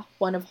that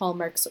one of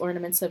Hallmark's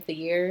ornaments of the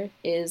year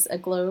is a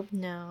globe?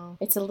 No.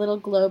 It's a little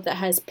globe that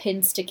has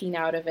pins sticking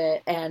out of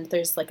it, and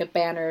there's like a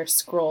banner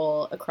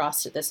scroll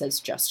across it that says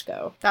 "Just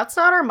Go." That's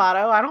not our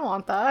motto. I don't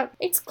want that.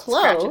 It's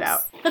close.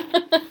 Scratch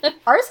it out.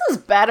 Ours is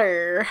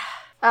better.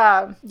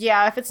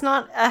 Yeah, if it's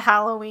not a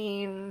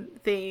Halloween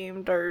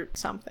themed or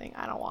something,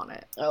 I don't want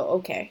it. Oh,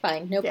 okay.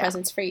 Fine. No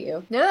presents for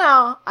you.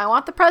 No, I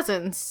want the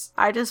presents.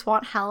 I just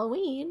want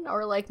Halloween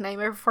or like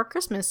Nightmare Before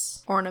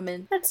Christmas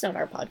ornament. That's not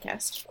our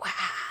podcast.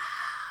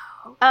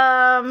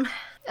 Wow.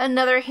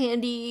 Another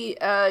handy,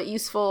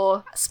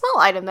 useful small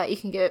item that you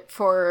can get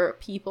for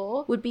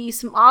people would be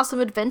some awesome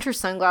adventure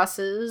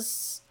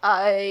sunglasses.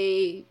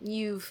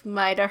 You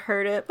might have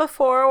heard it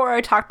before where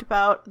I talked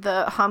about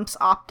the Humps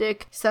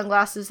Optic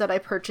sunglasses that I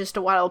purchased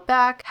a while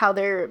back, how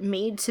they're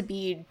made to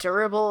be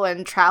durable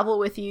and travel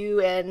with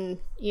you and,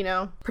 you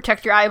know,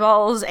 protect your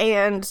eyeballs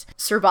and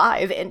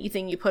survive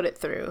anything you put it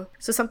through.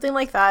 So something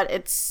like that,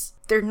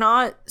 they're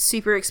not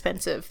super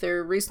expensive.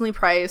 They're reasonably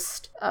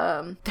priced.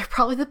 They're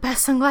probably the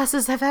best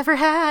sunglasses I've ever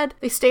had.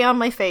 They stay on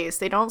my face.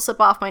 They don't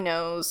slip off my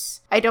nose.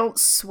 I don't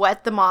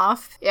sweat them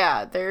off.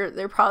 Yeah,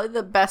 they're probably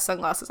the best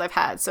sunglasses I've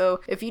had. So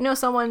if you know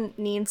someone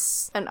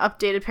needs an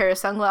updated pair of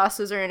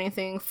sunglasses or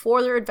anything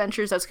for their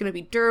adventures that's going to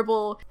be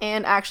durable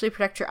and actually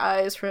protect your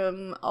eyes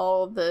from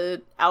all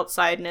the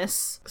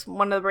outsideness, it's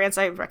one of the brands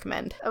I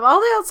recommend. Of all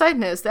the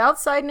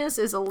outsideness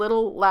is a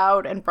little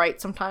loud and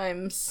bright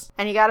sometimes,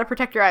 and you gotta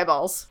protect your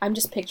eyeballs. I'm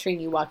just picturing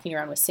you walking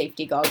around with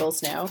safety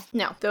goggles now.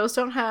 No, those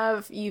don't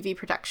have UV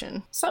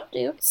protection. Some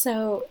do.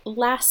 So,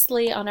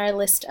 lastly on our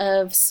list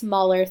of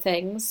smaller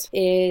things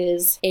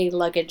is a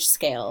luggage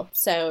scale.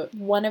 So,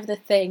 one of the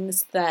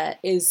things that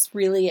is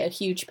really a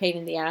huge pain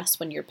in the ass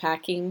when you're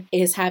packing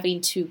is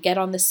having to get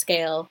on the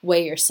scale,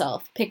 weigh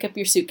yourself, pick up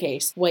your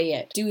suitcase, weigh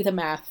it, do the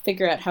math,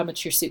 figure out how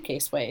much your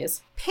suitcase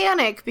weighs.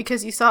 Panic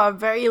because you saw a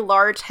very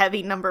large,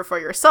 heavy number for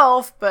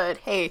yourself, but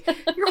hey,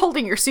 you're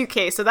holding your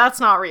suitcase, so that's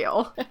not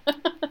real.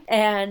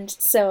 And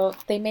so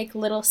they make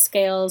little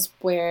scales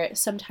where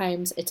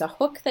sometimes it's a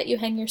hook that you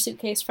hang your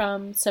suitcase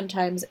from,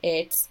 sometimes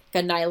it's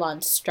a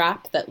nylon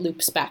strap that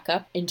loops back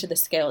up into the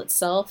scale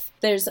itself.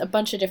 There's a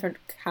bunch of different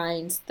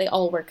kinds. They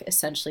all work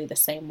essentially the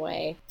same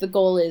way. The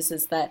goal is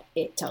that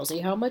it tells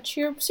you how much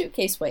your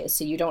suitcase weighs,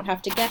 so you don't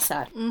have to guess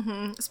at it.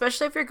 Mm-hmm.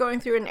 Especially if you're going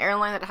through an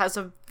airline that has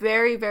a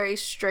very, very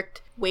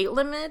strict weight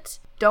limit.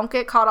 Don't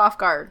get caught off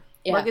guard.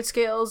 Yeah. Luggage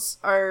scales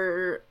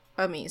are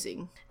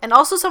amazing. And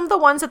also some of the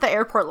ones at the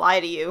airport lie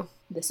to you.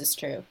 This is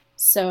true.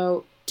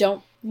 So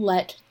don't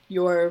let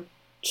your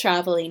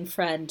traveling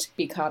friend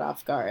be caught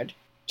off guard.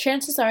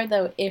 Chances are,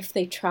 though, if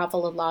they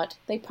travel a lot,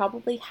 they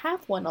probably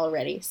have one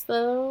already,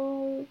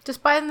 so...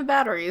 just buy them the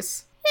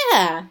batteries.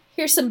 Yeah,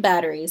 here's some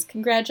batteries.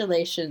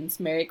 Congratulations,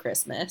 Merry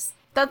Christmas.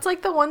 That's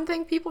like the one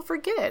thing people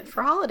forget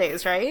for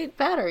holidays, right?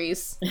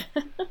 Batteries.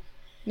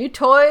 New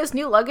toys,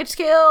 new luggage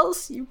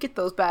scales. You get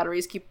those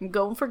batteries, keep them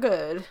going for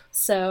good.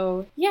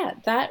 So, yeah,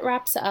 that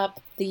wraps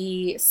up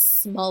the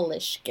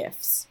smallish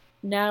gifts.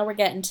 Now we're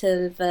getting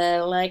to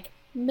the,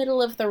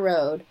 middle of the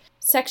road.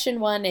 Section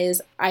 1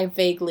 is, I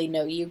vaguely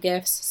know you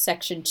gifts.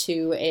 Section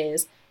 2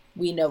 is,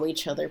 we know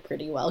each other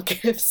pretty well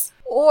gifts.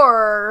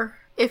 Or,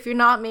 if you're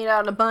not made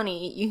out of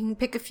money, you can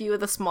pick a few of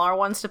the smaller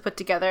ones to put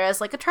together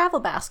as, a travel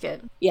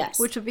basket. Yes.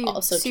 Which would be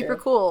also super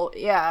true. Cool.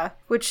 Yeah.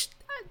 Which...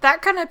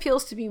 that kind of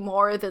appeals to me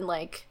more than,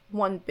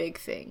 one big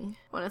thing.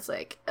 When it's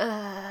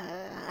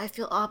I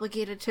feel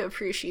obligated to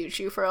appreciate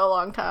you for a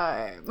long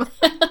time.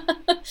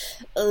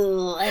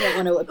 Oh, I don't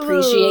want to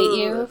appreciate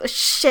you.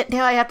 Shit,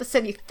 now I have to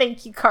send you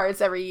thank you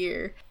cards every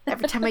year.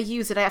 Every time I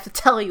use it, I have to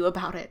tell you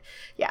about it.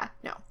 Yeah,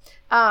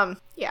 no.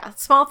 Yeah,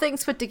 small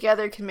things put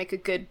together can make a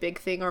good big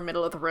thing or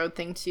middle of the road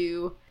thing,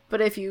 too.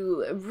 But if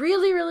you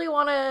really, really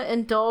want to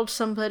indulge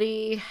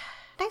somebody,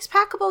 nice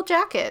packable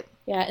jacket.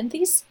 Yeah, and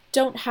these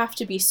don't have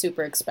to be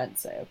super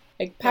expensive.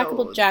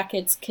 Packable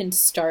jackets can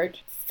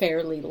start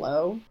fairly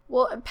low.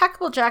 Well, a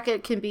packable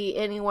jacket can be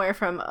anywhere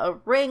from a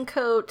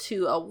raincoat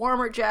to a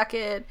warmer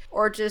jacket,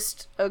 or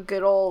just a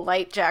good old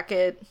light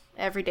jacket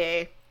every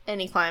day,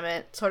 any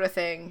climate sort of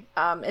thing.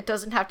 It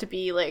doesn't have to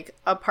be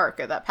a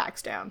parka that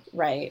packs down.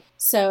 Right.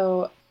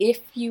 So if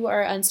you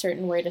are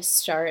uncertain where to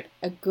start,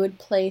 a good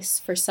place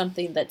for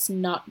something that's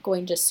not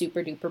going to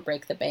super duper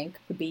break the bank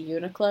would be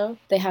Uniqlo.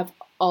 They have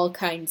all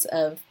kinds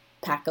of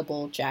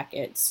packable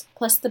jackets.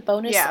 Plus the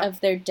bonus of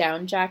their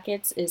down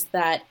jackets is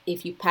that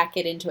if you pack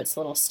it into its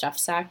little stuff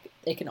sack,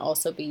 it can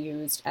also be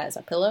used as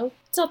a pillow.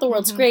 It's not the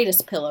world's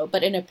greatest pillow,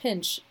 but in a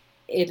pinch,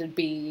 it'd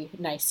be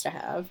nice to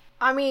have.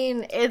 I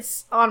mean,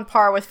 it's on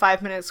par with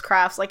 5 Minutes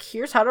Crafts.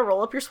 Here's how to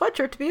roll up your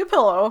sweatshirt to be a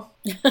pillow.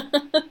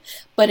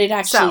 But it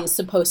actually is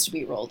supposed to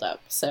be rolled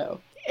up,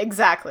 so...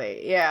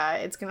 Exactly. Yeah,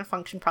 it's going to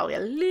function probably a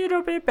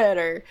little bit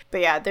better.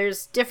 But yeah,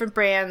 there's different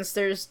brands,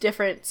 there's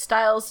different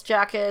styles,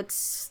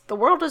 jackets. The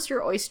world is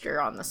your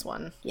oyster on this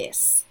one.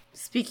 Yes.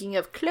 Speaking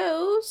of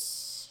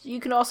clothes, you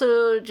can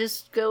also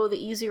just go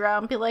the easy route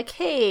and be like,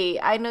 hey,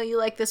 I know you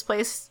like this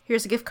place.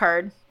 Here's a gift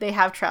card. They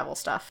have travel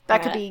stuff.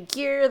 That could be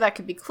gear, that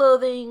could be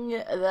clothing,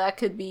 that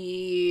could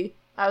be...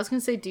 I was going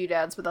to say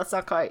doodads, but that's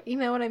not quite... You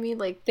know what I mean?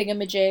 Like...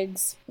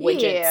 Thingamajigs.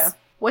 Widgets. Yeah.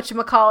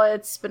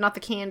 Whatchamacallits, but not the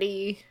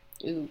candy.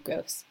 Ooh,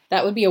 gross.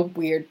 That would be a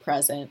weird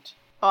present.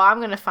 Oh, I'm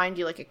gonna find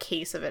you, like, a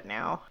case of it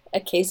now. A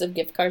case of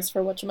gift cards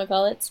for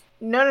whatchamacallits?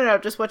 No,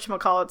 just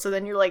whatchamacallit, so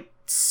then you're, like,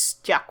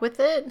 stuck with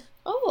it.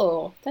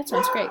 Oh, that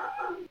sounds great.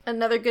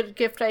 Another good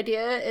gift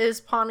idea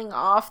is pawning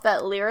off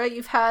that lira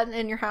you've had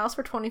in your house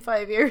for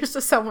 25 years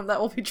to someone that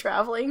will be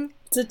traveling.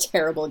 It's a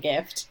terrible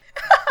gift.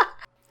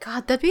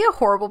 God, that'd be a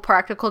horrible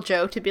practical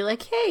joke to be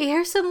like, hey,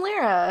 here's some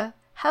lira.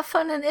 Have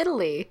fun in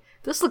Italy.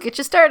 This will get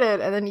you started.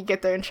 And then you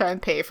get there and try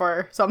and pay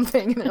for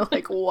something. And they're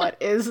like, what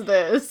is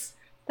this?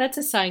 That's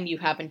a sign you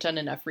haven't done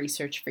enough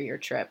research for your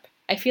trip.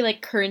 I feel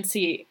like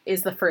currency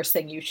is the first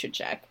thing you should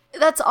check.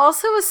 That's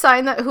also a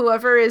sign that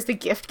whoever is the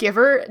gift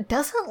giver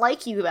doesn't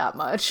like you that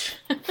much.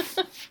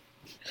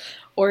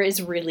 Or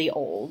is really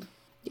old.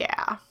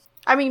 Yeah.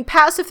 I mean,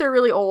 pass if they're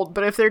really old,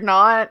 but if they're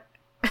not,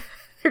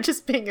 they're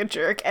just being a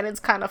jerk, and it's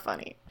kind of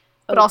funny.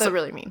 But also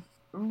really mean.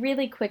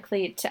 Really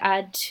quickly, to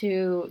add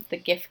to the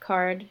gift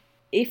card,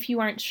 if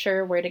you aren't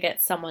sure where to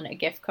get someone a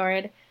gift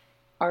card,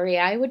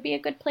 REI would be a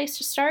good place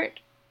to start,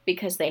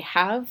 because they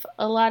have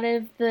a lot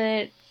of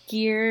the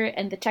gear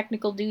and the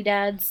technical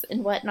doodads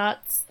and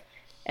whatnots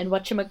and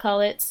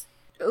whatchamacallits.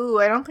 Ooh,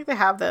 I don't think they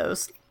have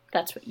those.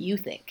 That's what you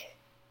think.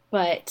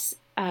 But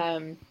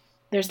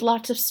there's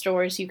lots of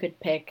stores you could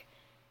pick.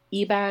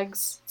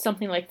 E-bags,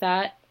 something like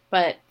that.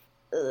 But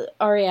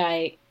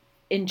REI,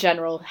 in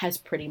general, has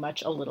pretty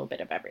much a little bit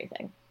of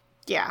everything.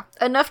 Yeah.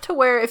 Enough to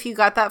where if you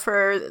got that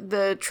for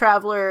the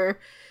traveler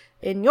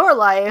in your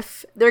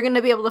life, they're going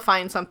to be able to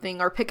find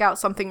something or pick out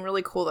something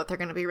really cool that they're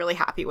going to be really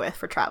happy with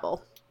for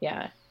travel.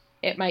 Yeah.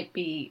 It might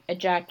be a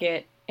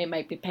jacket, it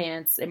might be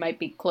pants, it might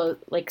be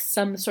like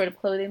some sort of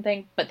clothing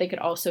thing, but they could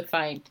also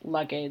find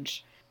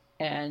luggage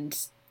and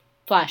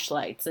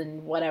flashlights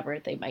and whatever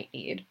they might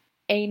need.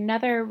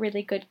 Another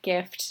really good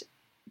gift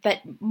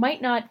that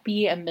might not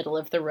be a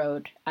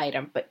middle-of-the-road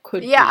item, but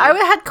could be. Yeah, I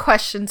had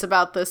questions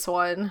about this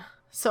one,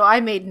 so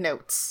I made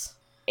notes.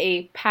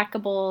 A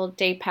packable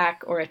day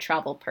pack or a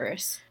travel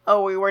purse.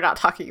 Oh, we were not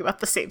talking about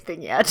the same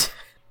thing yet.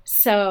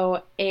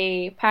 So,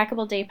 a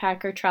packable day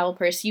pack or travel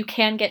purse, you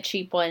can get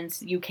cheap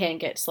ones, you can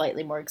get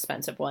slightly more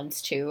expensive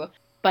ones too,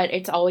 but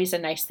it's always a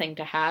nice thing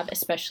to have,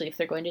 especially if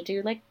they're going to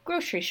do, like,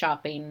 grocery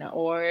shopping,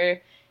 or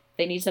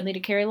they need something to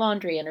carry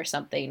laundry in or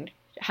something.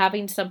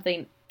 Having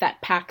something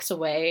that packs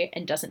away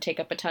and doesn't take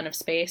up a ton of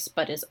space,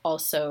 but is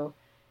also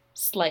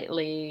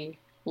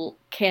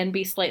can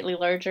be slightly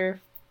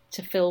larger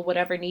to fill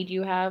whatever need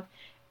you have,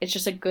 it's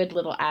just a good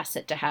little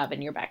asset to have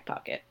in your back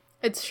pocket.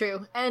 It's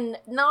true. And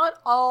not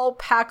all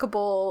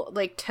packable,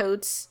 like,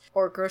 totes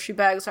or grocery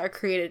bags are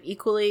created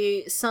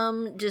equally.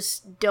 Some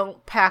just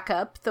don't pack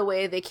up the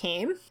way they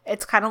came.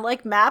 It's kind of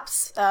like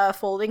maps.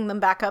 Folding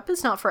them back up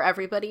is not for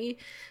everybody.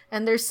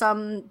 And there's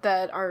some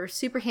that are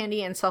super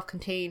handy and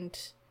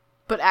self-contained,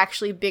 but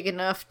actually big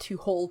enough to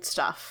hold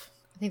stuff.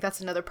 I think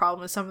that's another problem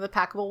with some of the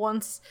packable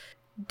ones.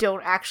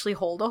 Don't actually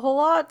hold a whole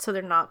lot, so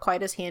they're not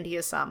quite as handy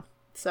as some.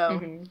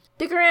 So,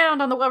 dig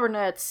around on the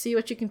Webernets, see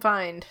what you can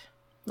find.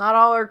 Not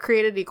all are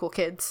created equal,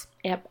 kids.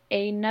 Yep.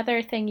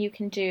 Another thing you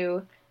can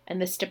do,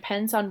 and this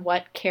depends on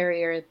what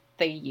carrier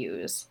they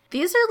use.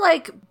 These are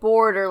like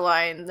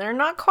borderline. They're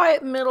not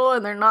quite middle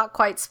and they're not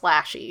quite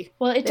splashy.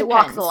 Well, it depends. They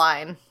walk the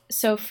line.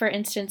 So, for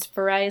instance,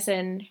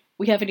 Verizon,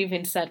 we haven't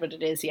even said what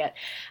it is yet.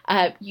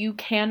 You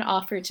can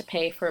offer to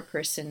pay for a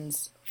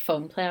person's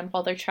phone plan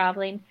while they're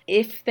traveling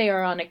if they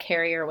are on a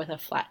carrier with a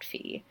flat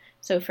fee.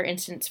 So, for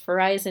instance,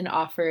 Verizon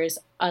offers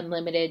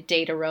unlimited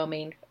data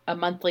roaming. A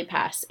monthly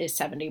pass is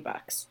 $70.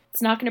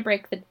 It's not going to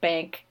break the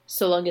bank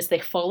so long as they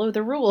follow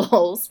the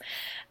rules.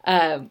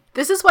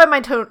 This is why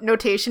my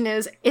notation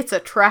is, it's a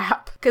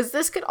trap. Because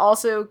this could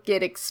also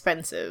get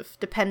expensive,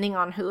 depending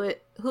on who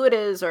it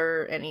is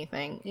or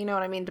anything. You know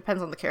what I mean?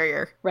 Depends on the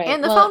carrier. Right.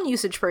 And the phone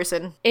usage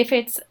person. If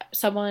it's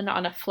someone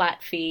on a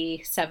flat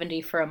fee,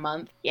 $70 for a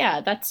month,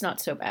 yeah, that's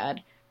not so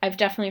bad. I've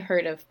definitely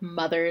heard of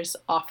mothers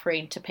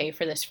offering to pay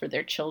for this for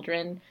their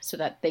children so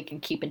that they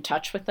can keep in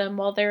touch with them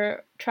while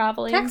they're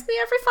traveling. Text me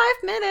every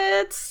 5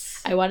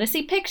 minutes. I want to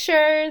see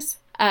pictures.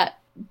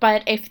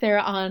 But if they're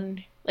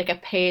on like a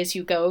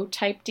pay-as-you-go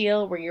type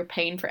deal where you're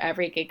paying for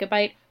every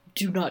gigabyte,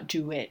 do not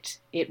do it.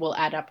 It will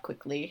add up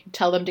quickly.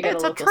 Tell them to get a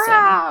local SIM. It's a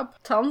trap.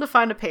 Tell them to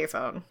find a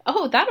payphone.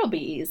 Oh, that'll be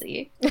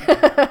easy.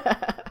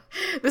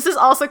 This is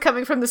also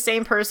coming from the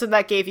same person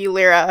that gave you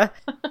lira.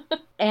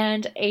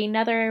 And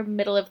another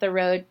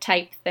middle-of-the-road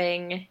type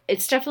thing.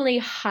 It's definitely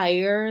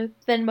higher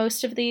than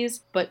most of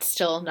these, but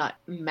still not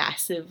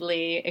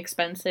massively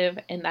expensive,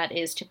 and that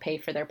is to pay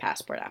for their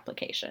passport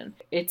application.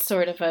 It's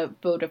sort of a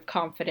vote of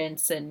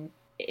confidence, and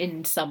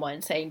in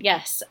someone saying,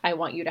 yes, I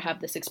want you to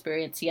have this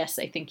experience. Yes,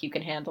 I think you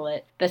can handle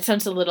it. That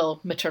sounds a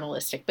little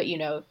maternalistic, but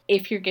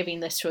if you're giving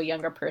this to a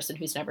younger person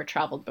who's never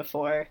traveled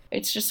before,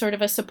 it's just sort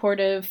of a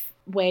supportive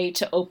way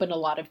to open a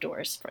lot of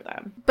doors for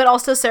them. But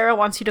also Sarah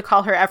wants you to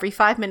call her every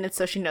 5 minutes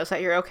so she knows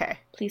that you're okay.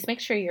 Please make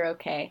sure you're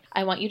okay.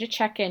 I want you to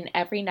check in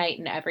every night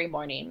and every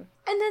morning.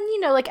 And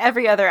then, like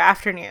every other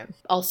afternoon.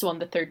 Also on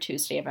the 3rd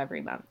Tuesday of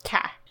every month.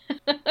 Okay.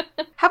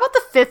 How about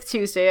the 5th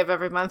Tuesday of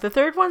every month? The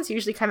 3rd one's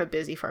usually kind of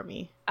busy for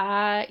me.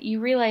 You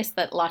realize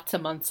that lots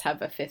of months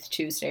have a 5th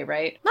Tuesday,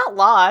 right? Not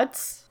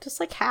lots. Just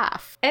like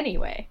half.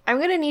 Anyway. I'm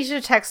going to need you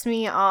to text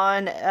me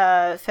on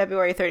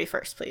February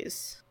 31st,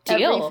 please.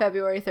 Deal. Every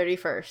February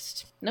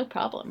 31st. No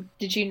problem.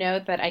 Did you know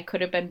that I could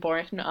have been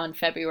born on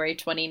February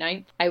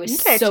 29th? I was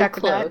okay, so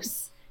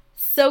close.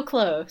 So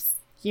close.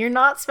 You're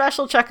not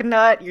special,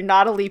 Chuck-a-Nut. You're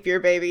not a leap year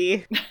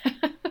baby.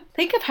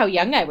 Think of how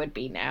young I would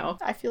be now.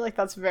 I feel like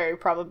that's very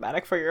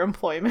problematic for your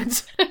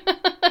employment.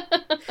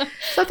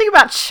 Something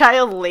about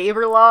child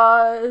labor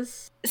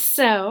laws.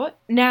 So,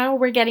 now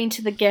we're getting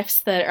to the gifts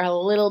that are a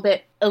little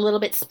bit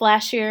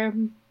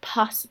splashier,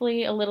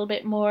 possibly a little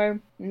bit more.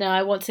 No,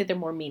 I won't say they're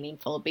more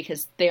meaningful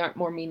because they aren't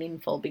more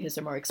meaningful because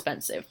they're more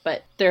expensive,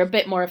 but they're a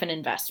bit more of an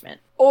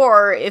investment.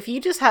 Or if you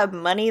just have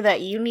money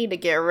that you need to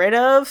get rid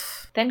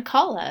of, then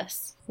call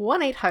us.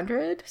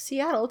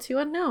 1-800-SEATTLE to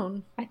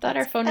unknown. I thought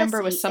our phone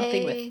number was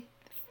something with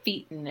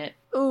feet in it.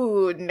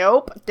 Ooh,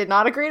 nope. Did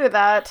not agree to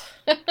that.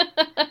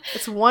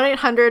 It's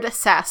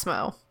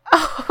 1-800-SASMO.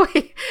 Oh,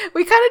 wait.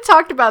 We kind of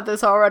talked about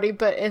this already,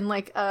 but in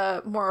like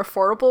a more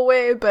affordable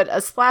way. But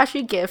a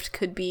splashy gift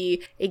could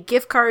be a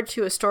gift card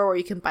to a store where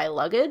you can buy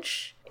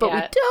luggage. But we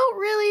don't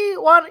really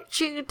want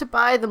you to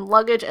buy them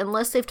luggage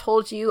unless they've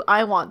told you,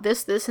 I want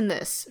this, this, and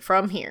this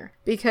from here.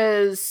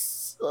 Because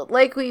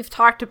like we've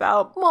talked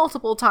about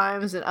multiple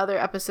times in other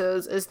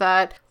episodes, is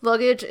that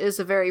luggage is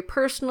a very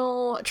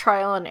personal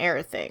trial and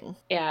error thing.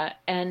 Yeah,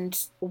 and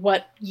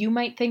what you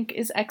might think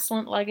is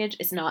excellent luggage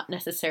is not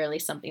necessarily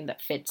something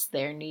that fits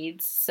their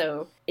needs,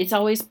 so it's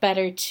always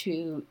better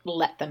to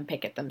let them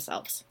pick it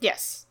themselves.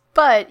 Yes.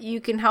 But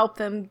you can help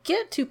them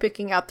get to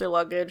picking out their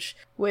luggage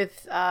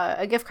with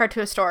a gift card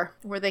to a store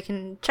where they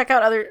can check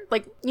out other,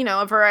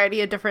 a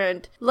variety of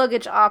different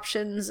luggage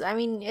options. I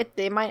mean,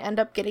 they might end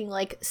up getting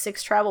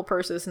 6 travel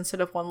purses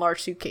instead of 1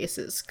 large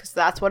suitcases because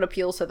that's what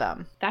appeals to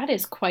them. That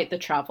is quite the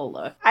travel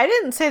look. I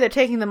didn't say they're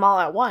taking them all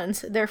at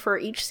once. They're for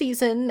each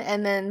season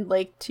and then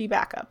 2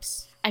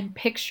 backups. I'm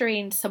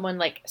picturing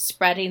someone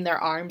spreading their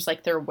arms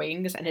like their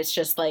wings and it's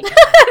just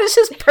it's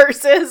just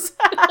purses.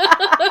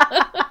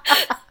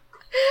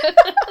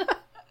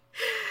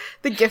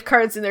 The gift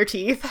cards in their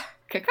teeth.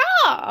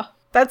 Caca!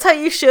 That's how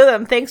you show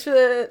them. Thanks for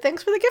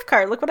the gift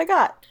card. Look what I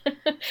got.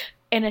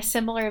 In a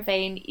similar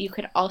vein, you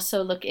could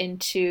also look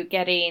into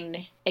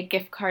getting a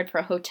gift card for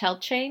a hotel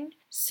chain.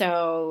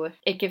 So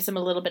it gives them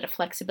a little bit of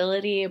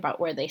flexibility about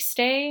where they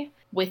stay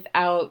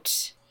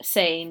without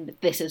saying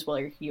this is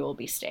where you will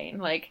be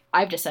staying.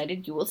 I've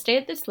decided you will stay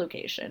at this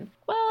location.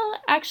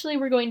 Well, actually,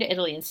 we're going to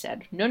Italy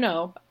instead.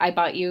 No, I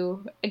bought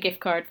you a gift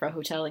card for a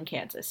hotel in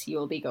Kansas. You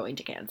will be going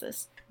to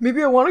Kansas.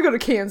 Maybe I want to go to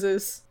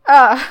Kansas.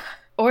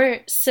 Or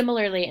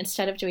similarly,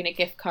 instead of doing a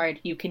gift card,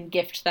 you can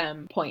gift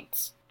them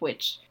points,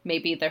 which may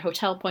be their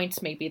hotel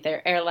points, maybe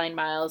their airline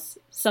miles,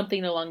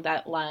 something along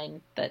that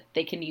line that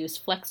they can use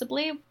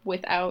flexibly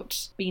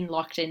without being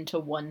locked into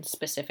one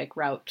specific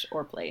route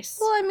or place.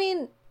 Well, I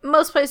mean,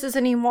 most places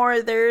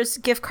anymore, there's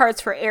gift cards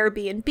for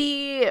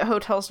Airbnb,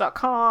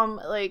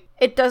 hotels.com.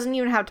 It doesn't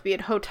even have to be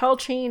a hotel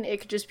chain.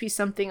 It could just be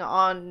something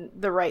on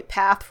the right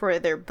path for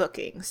their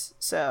bookings.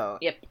 So,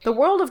 yep. The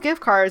world of gift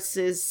cards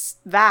is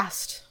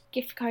vast.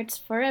 Gift cards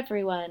for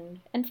everyone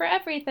and for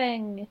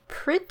everything.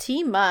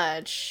 Pretty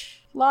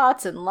much.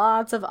 Lots and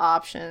lots of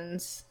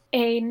options.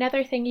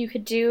 Another thing you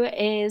could do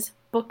is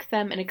book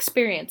them an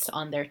experience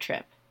on their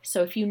trip.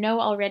 So if you know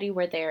already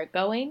where they are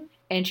going,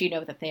 and you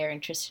know that they are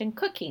interested in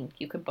cooking,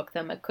 you can book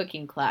them a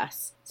cooking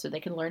class so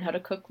they can learn how to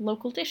cook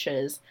local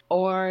dishes.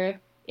 Or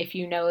if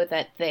you know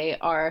that they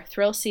are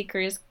thrill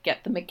seekers,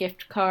 get them a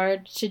gift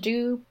card to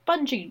do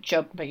bungee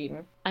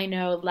jumping. I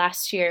know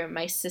last year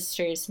my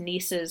sister's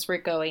nieces were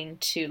going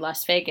to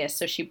Las Vegas,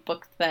 so she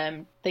booked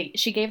them.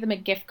 She gave them a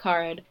gift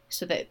card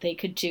so that they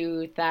could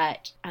do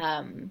that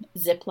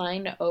zip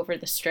line over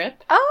the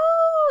Strip.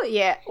 Oh,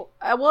 yeah.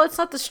 Well, it's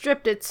not the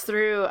Strip, it's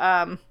through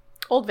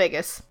Old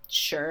Vegas.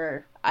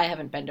 Sure. I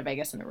haven't been to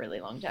Vegas in a really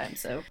long time,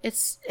 so.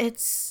 It's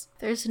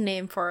there's a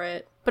name for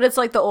it. But it's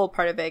the old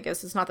part of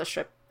Vegas. It's not the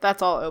Strip.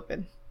 That's all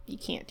open. You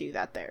can't do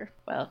that there.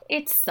 Well,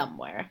 it's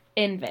somewhere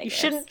in Vegas. You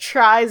shouldn't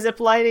try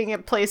ziplining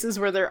at places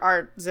where there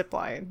aren't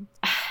zipline.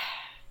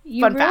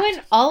 You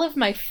ruin all of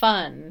my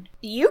fun.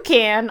 You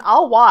can.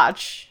 I'll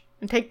watch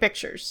and take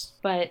pictures.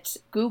 But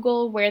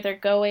Google where they're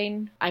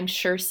going. I'm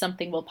sure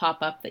something will pop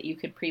up that you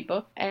could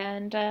pre-book.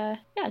 And,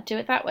 do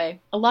it that way.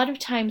 A lot of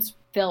times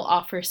they'll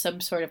offer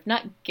some sort of,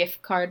 not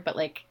gift card, but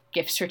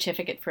gift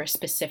certificate for a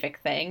specific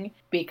thing,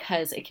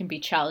 because it can be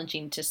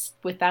challenging to,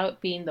 without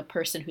being the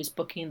person who's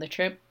booking the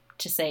trip,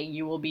 to say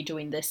you will be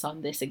doing this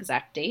on this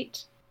exact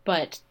date.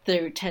 but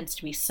there tends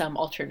to be some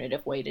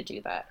alternative way to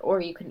do that.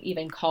 Or you can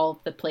even call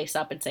the place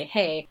up and say,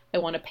 hey, I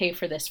want to pay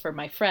for this for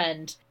my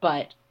friend,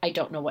 but I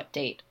don't know what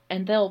date.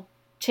 And they'll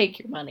take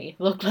your money.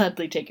 They'll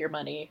gladly take your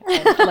money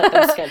and let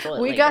them schedule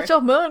it We later. got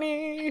your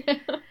money!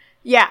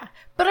 Yeah.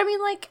 But I mean,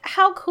 like,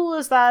 how cool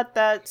is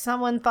that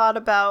someone thought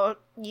about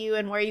you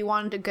and where you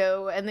wanted to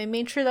go, and they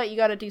made sure that you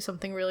got to do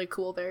something really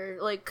cool there,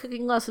 like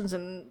cooking lessons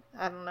in,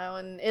 I don't know,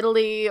 in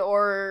Italy,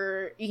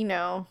 or, you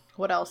know,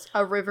 what else?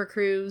 A river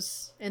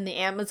cruise in the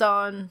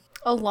Amazon,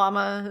 a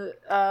llama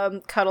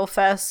cuddle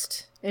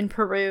fest in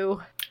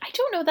Peru. I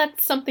don't know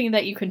that's something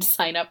that you can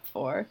sign up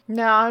for.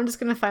 No, I'm just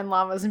gonna find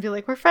llamas and be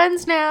like, we're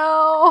friends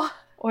now!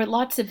 Or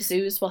lots of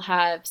zoos will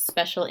have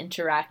special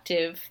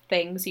interactive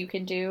things you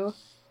can do.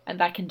 And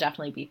that can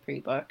definitely be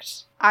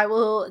pre-booked. I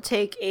will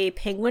take a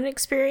penguin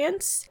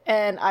experience,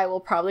 and I will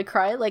probably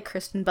cry like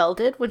Kristen Bell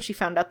did when she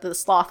found out that the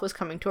sloth was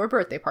coming to her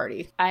birthday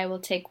party. I will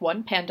take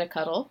one panda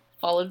cuddle,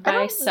 followed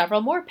by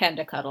several more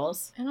panda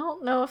cuddles. I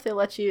don't know if they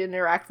let you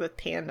interact with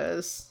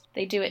pandas.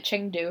 They do at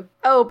Chengdu.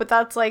 Oh, but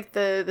that's like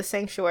the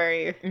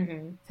sanctuary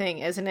thing,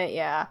 isn't it?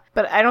 Yeah.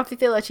 But I don't think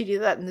they let you do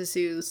that in the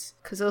zoos,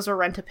 because those are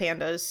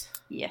rent-a-pandas.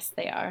 Yes,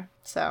 they are.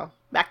 So,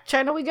 back to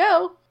China we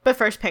go. But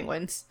first,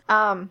 penguins.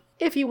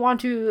 If you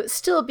want to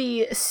still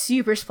be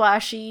super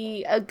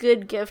splashy, a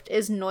good gift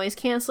is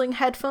noise-canceling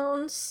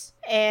headphones.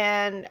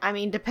 And, I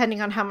mean,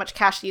 depending on how much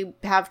cash you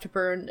have to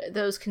burn,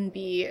 those can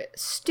be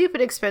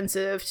stupid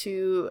expensive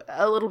to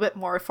a little bit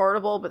more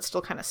affordable, but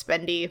still kind of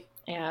spendy.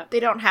 Yeah. They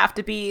don't have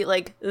to be,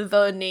 like,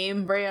 the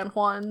name brand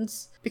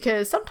ones,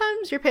 because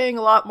sometimes you're paying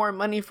a lot more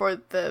money for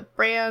the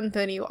brand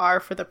than you are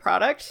for the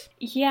product.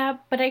 Yeah,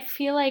 but I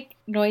feel like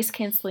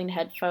noise-canceling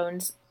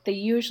headphones, they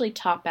usually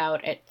top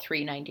out at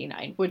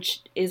 $3.99,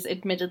 which is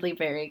admittedly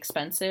very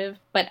expensive,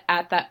 but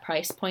at that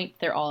price point,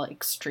 they're all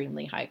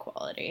extremely high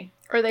quality.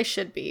 Or they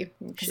should be.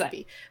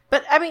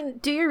 But, I mean,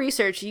 do your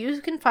research. You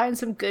can find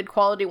some good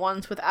quality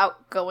ones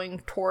without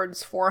going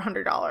towards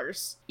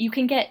 $400. You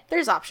can get...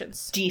 There's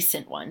options.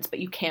 Decent ones, but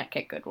you can't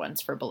get good ones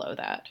for below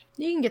that.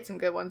 You can get some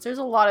good ones. There's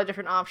a lot of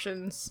different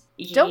options.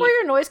 Don't wear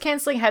your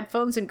noise-canceling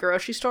headphones in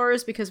grocery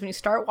stores, because when you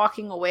start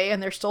walking away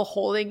and they're still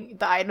holding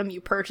the item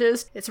you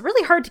purchased, it's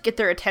really hard to get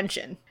their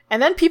attention.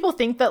 And then people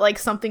think that, like,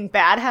 something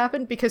bad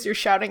happened because you're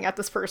shouting at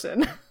this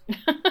person.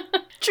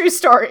 True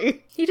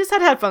story. He just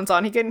had headphones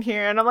on. He couldn't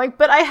hear. And I'm like,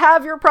 but I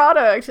have your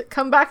product.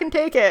 Come back and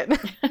take it.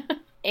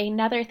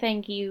 Another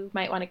thing you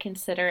might want to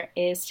consider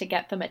is to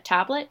get them a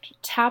tablet.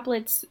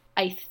 Tablets,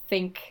 I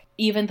think,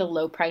 even the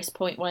low price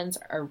point ones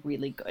are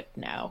really good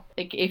now.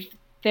 Like, if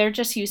they're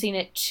just using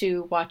it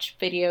to watch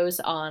videos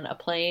on a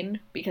plane,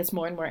 because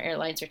more and more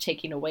airlines are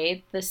taking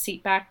away the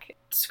seat back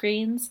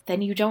screens,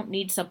 then you don't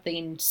need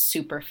something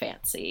super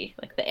fancy.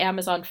 Like, the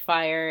Amazon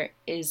Fire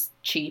is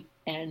cheap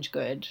and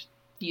good.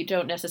 You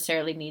don't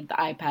necessarily need the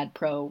iPad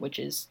Pro, which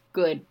is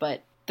good,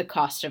 but the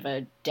cost of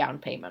a down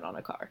payment on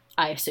a car,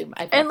 I assume.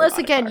 Unless,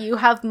 again, you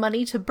have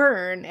money to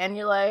burn, and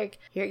you're like,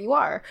 here you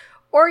are.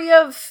 Or you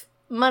have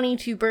money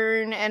to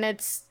burn, and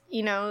it's,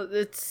 you know,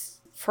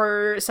 it's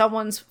for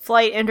someone's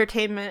flight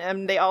entertainment,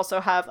 and they also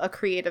have a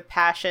creative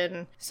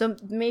passion. So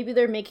maybe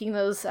they're making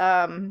those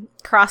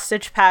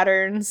cross-stitch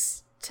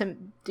patterns to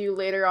do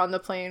later on the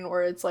plane,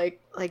 where it's like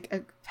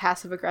a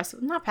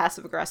passive-aggressive, not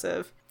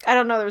passive-aggressive. I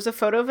don't know, there was a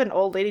photo of an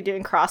old lady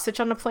doing cross-stitch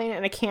on a plane,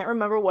 and I can't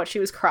remember what she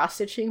was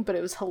cross-stitching, but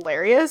it was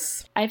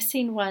hilarious. I've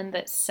seen one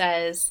that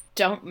says,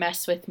 "Don't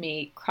mess with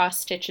me.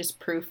 Cross-stitch is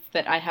proof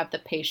that I have the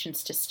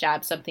patience to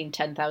stab something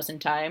 10,000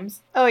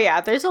 times." Oh yeah,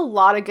 there's a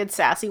lot of good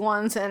sassy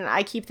ones, and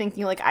I keep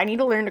thinking, like, I need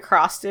to learn to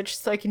cross-stitch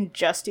so I can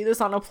just do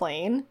this on a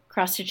plane.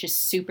 Cross-stitch is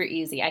super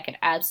easy. I could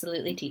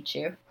absolutely teach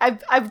you.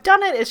 I've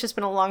done it, it's just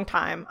been a long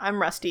time.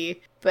 I'm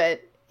rusty,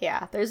 but...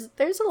 yeah,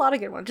 there's a lot of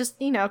good ones.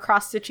 Just, you know,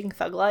 cross-stitching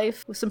Thug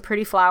Life with some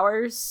pretty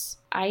flowers.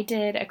 I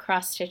did a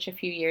cross-stitch a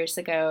few years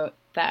ago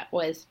that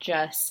was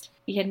just,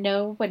 you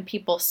know, when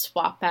people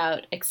swap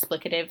out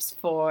explicatives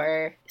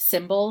for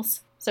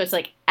symbols? So it's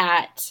like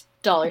at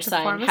 $ It's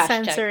a form of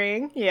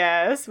censoring.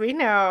 Yes, we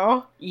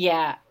know.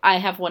 Yeah, I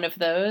have one of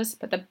those.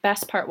 But the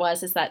best part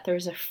is that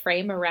there's a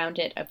frame around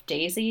it of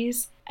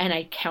daisies, and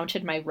I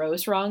counted my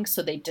rows wrong,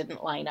 so they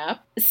didn't line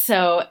up.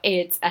 So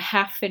it's a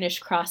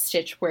half-finished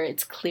cross-stitch where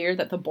it's clear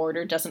that the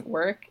border doesn't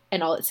work,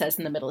 and all it says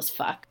in the middle is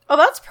fuck. Oh,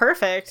 that's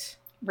perfect.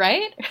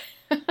 Right?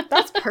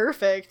 That's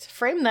perfect.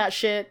 Frame that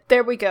shit.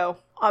 There we go.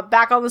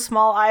 Back on the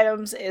small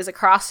items is a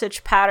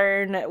cross-stitch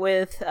pattern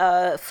with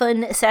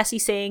fun, sassy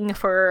saying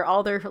for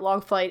all their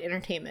long flight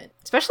entertainment.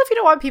 Especially if you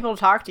don't want people to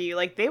talk to you.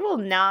 Like, they will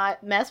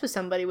not mess with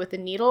somebody with a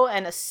needle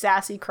and a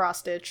sassy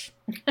cross-stitch.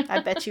 I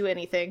bet you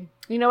anything.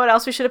 You know what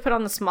else we should have put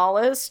on the small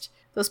list?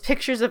 Those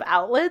pictures of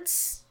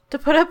outlets to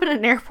put up in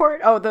an airport.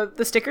 Oh,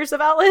 the stickers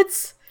of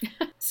outlets.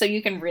 So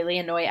you can really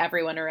annoy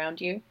everyone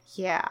around you.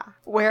 Yeah.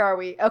 Where are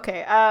we?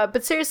 Okay.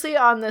 But seriously,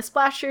 on the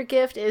splash your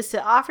gift is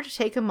to offer to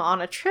take them on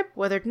a trip,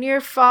 whether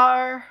near,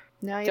 far.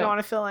 No, you don't want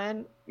to fill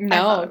in?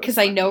 No, because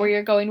I know where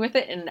you're going with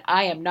it, and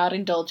I am not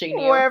indulging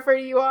you. Wherever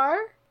you are,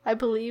 I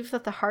believe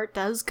that the heart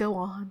does go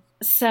on.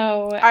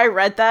 So... I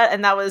read that,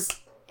 and that was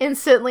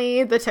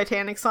Instantly, the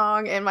Titanic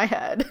song in my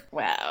head.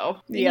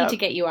 Wow. We need to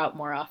get you out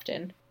more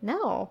often.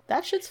 No,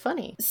 that shit's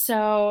funny.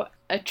 So,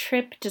 a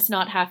trip does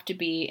not have to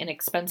be an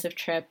expensive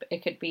trip.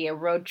 It could be a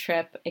road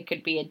trip. It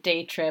could be a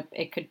day trip.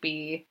 It could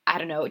be, I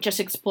don't know, just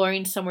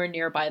exploring somewhere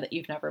nearby that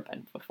you've never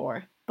been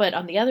before. But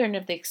on the other end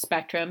of the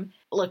spectrum,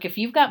 look, if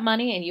you've got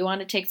money and you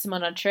want to take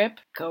someone on a trip,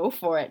 go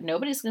for it.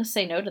 Nobody's going to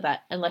say no to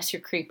that unless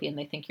you're creepy and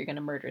they think you're going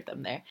to murder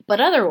them there.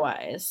 But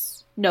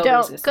otherwise,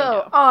 nobody's going to say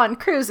no. Don't go on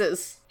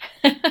cruises.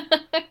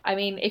 I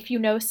mean, if you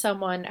know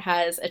someone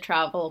has a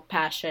travel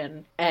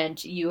passion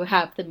and you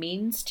have the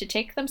means to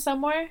take them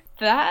somewhere,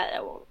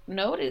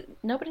 nobody's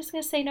going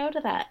to say no to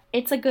that.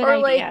 It's a good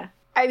idea.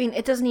 I mean,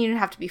 it doesn't even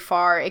have to be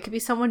far. It could be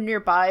someone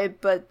nearby,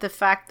 but the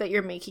fact that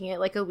you're making it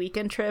like a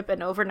weekend trip,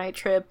 an overnight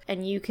trip,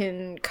 and you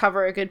can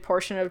cover a good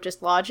portion of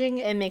just lodging,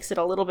 it makes it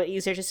a little bit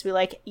easier just to be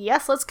like,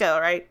 yes, let's go,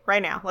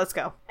 right now, let's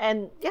go.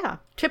 And yeah,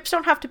 trips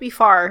don't have to be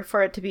far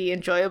for it to be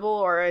enjoyable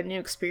or a new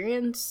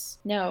experience.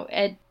 No,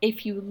 and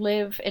if you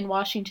live in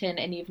Washington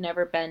and you've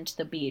never been to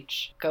the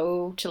beach,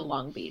 go to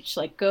Long Beach.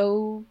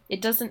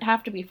 It doesn't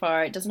have to be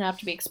far, it doesn't have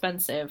to be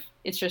expensive.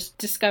 It's just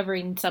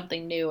discovering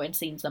something new and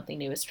seeing something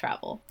new is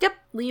travel. Yep.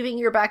 Leaving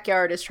your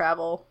backyard is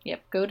travel.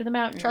 Yep. Go to the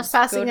mountains.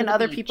 Trespassing in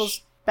other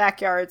people's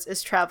backyards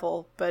is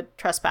travel, but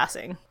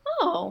trespassing.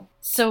 Oh.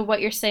 So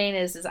what you're saying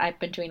is I've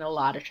been doing a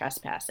lot of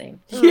trespassing.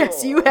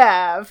 Yes, you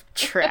have.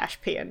 Trash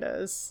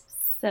pandas.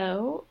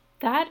 So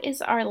that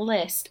is our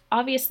list.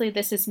 Obviously,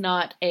 this is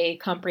not a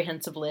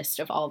comprehensive list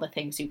of all the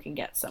things you can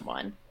get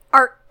someone.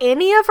 Are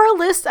any of our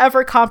lists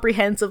ever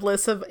comprehensive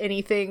lists of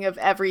anything, of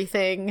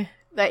everything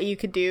that you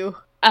could do?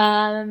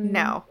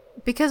 No.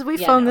 Because we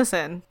phoned this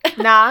in.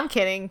 Nah, I'm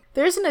kidding.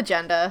 There's an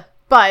agenda,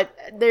 but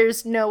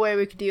there's no way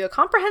we could do a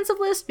comprehensive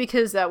list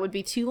because that would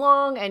be too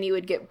long and you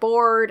would get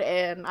bored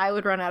and I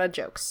would run out of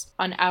jokes.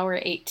 On hour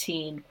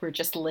 18, we're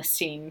just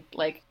listing,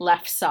 like,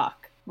 left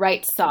sock,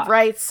 right sock.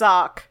 Right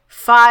sock.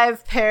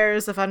 5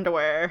 pairs of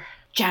underwear.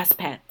 Jazz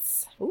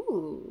pants.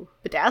 Ooh.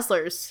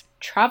 Bedazzlers.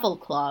 Travel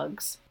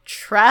clogs.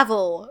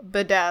 Travel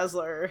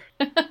bedazzler.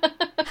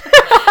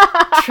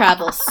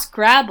 Travel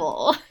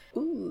Scrabble.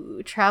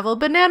 Ooh, travel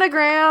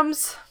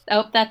bananagrams.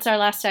 Oh, that's our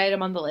last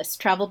item on the list.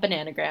 Travel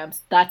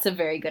bananagrams. That's a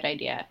very good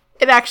idea.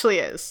 It actually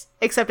is.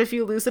 Except if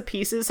you lose the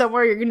pieces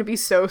somewhere, you're going to be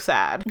so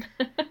sad.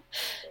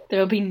 There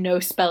will be no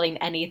spelling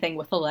anything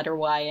with the letter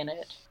Y in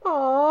it.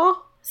 Aww.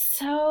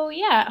 So,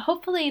 yeah,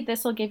 hopefully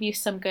this will give you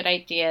some good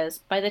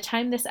ideas. By the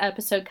time this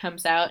episode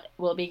comes out,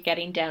 we'll be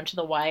getting down to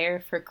the wire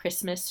for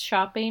Christmas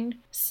shopping.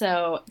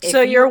 So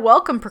you're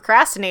welcome,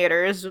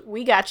 procrastinators.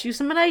 We got you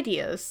some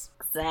ideas.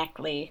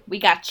 Exactly. We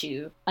got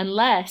you.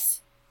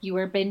 Unless you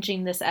are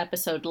binging this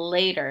episode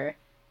later,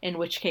 in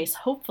which case,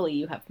 hopefully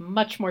you have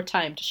much more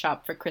time to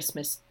shop for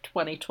Christmas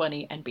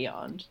 2020 and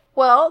beyond.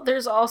 Well,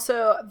 there's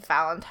also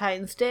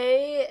Valentine's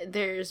Day,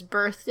 there's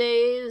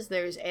birthdays,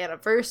 there's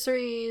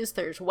anniversaries,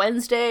 there's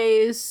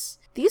Wednesdays.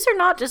 These are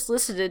not just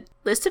limited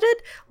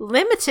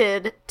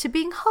to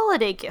being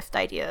holiday gift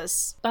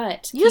ideas.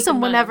 But use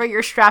them whenever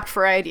you're strapped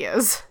for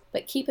ideas.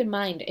 But keep in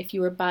mind, if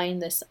you were buying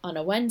this on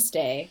a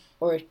Wednesday,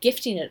 or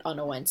gifting it on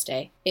a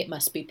Wednesday, it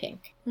must be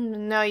pink.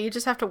 No, you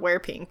just have to wear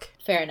pink.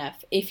 Fair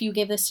enough. If you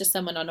give this to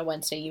someone on a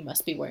Wednesday, you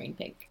must be wearing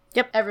pink.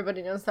 Yep,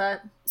 everybody knows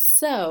that.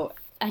 So,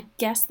 I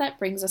guess that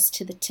brings us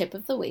to the tip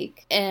of the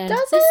week. And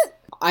does it?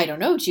 I don't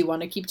know. Do you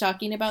want to keep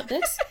talking about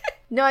this?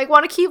 No, I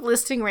want to keep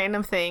listing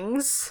random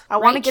things. I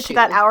want to get to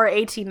that hour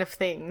 18 of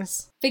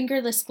things.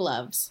 Fingerless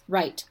gloves.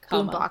 Right,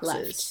 comma,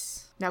 left.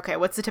 Okay,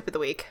 what's the tip of the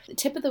week? The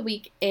tip of the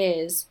week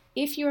is,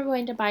 if you are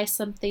going to buy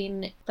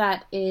something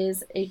that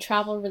is a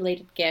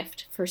travel-related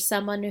gift for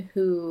someone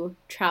who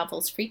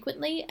travels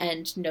frequently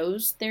and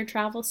knows their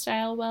travel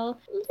style well,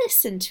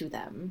 listen to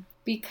them.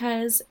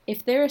 Because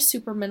if they're a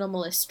super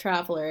minimalist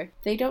traveler,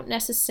 they don't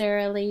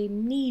necessarily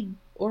need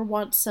or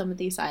want some of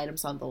these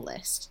items on the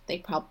list. They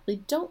probably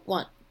don't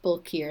want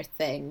bulkier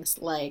things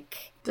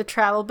like the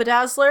travel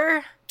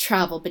bedazzler,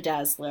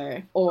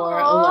 or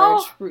a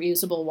large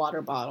reusable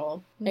water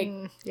bottle.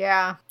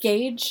 Yeah.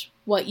 Gauge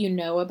what you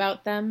know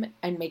about them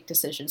and make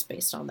decisions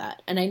based on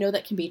that. And I know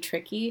that can be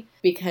tricky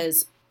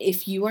because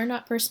if you are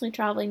not personally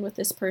traveling with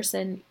this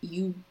person,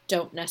 you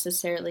don't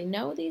necessarily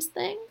know these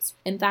things.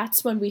 And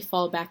that's when we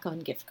fall back on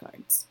gift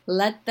cards.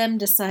 Let them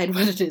decide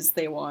what it is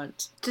they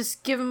want.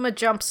 Just give them a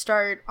jump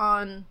start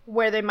on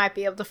where they might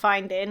be able to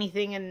find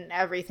anything and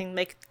everything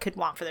they could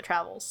want for their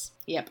travels.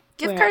 Yep.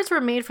 Gift cards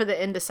were made for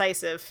the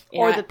indecisive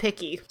or the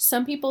picky.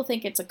 Some people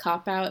think it's a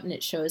cop-out and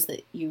it shows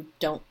that you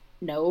don't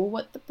know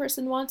what the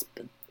person wants,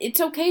 but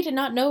it's okay to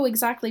not know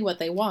exactly what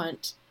they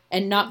want.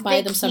 And not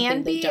buy them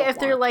something they don't want. If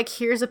they're like,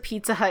 here's a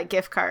Pizza Hut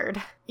gift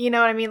card. You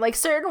know what I mean? Like,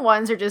 certain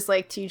ones are just,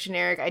 like, too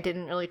generic. I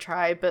didn't really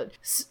try. But,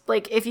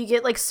 like, if you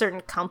get, like,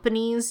 certain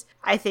companies,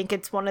 I think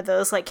it's one of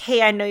those, like,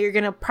 hey, I know you're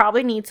gonna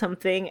probably need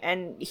something,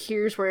 and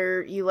here's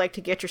where you like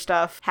to get your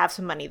stuff. Have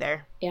some money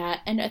there. Yeah,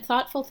 and a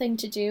thoughtful thing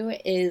to do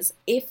is,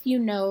 if you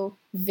know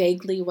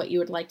vaguely what you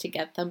would like to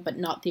get them, but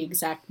not the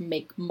exact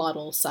make,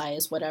 model,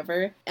 size,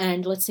 whatever,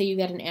 and let's say you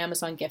get an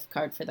Amazon gift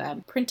card for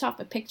them, print off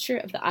a picture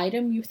of the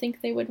item you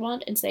think they would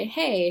want and say,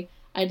 hey,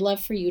 I'd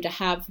love for you to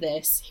have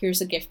this.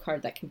 Here's a gift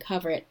card that can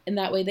cover it. And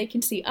that way they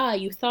can see,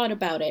 you thought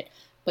about it,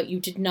 but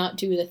you did not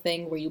do the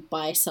thing where you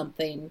buy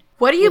something.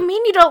 What do you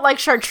mean you don't like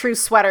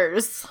chartreuse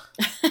sweaters?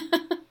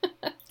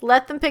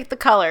 Let them pick the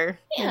color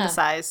and the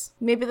size.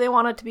 Maybe they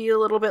want it to be a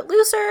little bit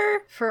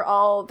looser for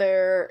all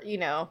their,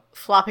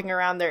 flopping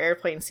around their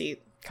airplane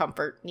seat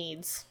comfort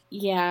needs.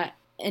 Yeah,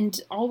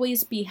 and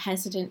always be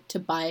hesitant to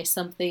buy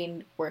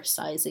something where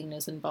sizing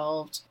is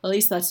involved. At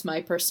least that's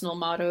my personal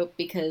motto,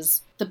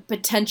 because the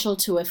potential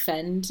to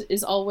offend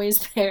is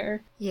always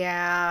there.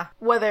 Yeah,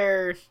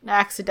 whether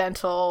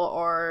accidental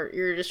or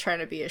you're just trying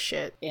to be a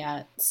shit.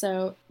 Yeah,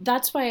 so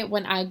that's why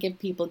when I give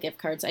people gift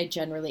cards, I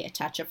generally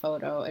attach a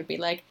photo and be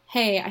like,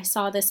 hey, I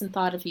saw this and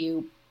thought of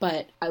you,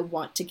 but I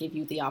want to give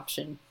you the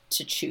option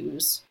to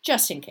choose,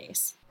 just in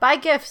case. Buy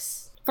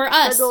gifts. For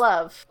us. For the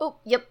love. Oh,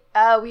 yep.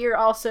 We are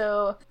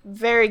also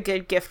very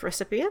good gift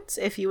recipients.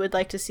 If you would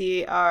like to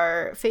see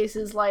our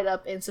faces light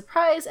up in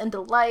surprise and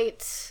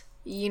delight,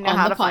 you know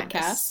how to find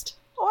us.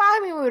 Well, I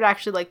mean, we would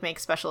actually, make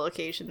special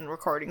occasion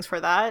recordings for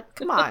that.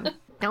 Come on.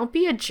 Don't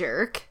be a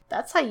jerk.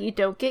 That's how you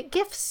don't get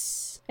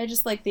gifts. I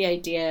just like the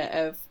idea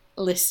of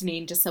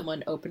listening to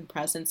someone open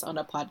presents on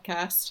a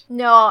podcast.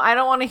 No, I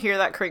don't want to hear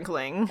that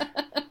crinkling.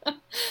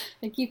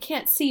 Like, you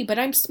can't see, but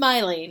I'm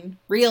smiling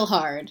real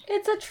hard.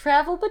 It's a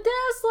travel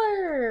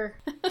bedazzler.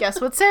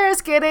 Guess what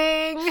Sarah's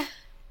getting?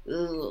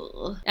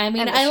 Ooh. I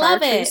mean, I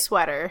love it. A chartreuse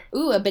sweater.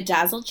 Ooh, a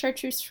bedazzled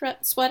chartreuse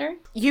sweater?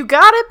 You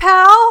got it,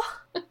 pal!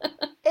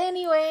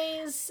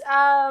 Anyways,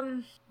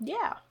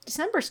 yeah.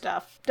 December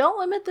stuff. Don't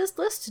limit this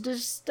list to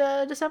just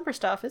December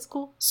stuff. It's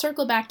cool.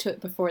 Circle back to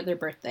it before their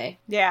birthday.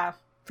 Yeah,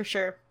 for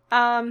sure.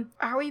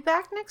 Are we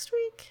back next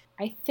week?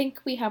 I think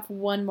we have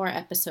one more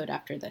episode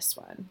after this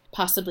one.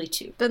 Possibly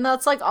 2. Then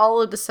that's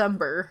all of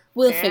December.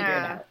 We'll figure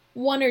it out.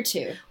 1 or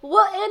 2.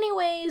 Well,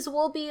 anyways,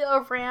 we'll be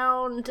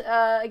around,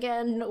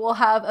 again, we'll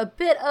have a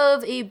bit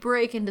of a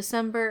break in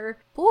December,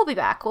 but we'll be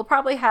back. We'll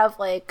probably have,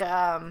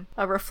 a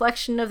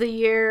reflection of the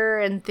year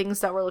and things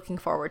that we're looking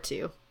forward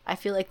to. I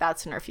feel like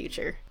that's in our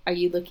future. Are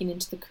you looking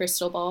into the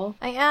crystal ball?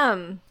 I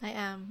am.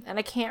 And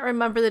I can't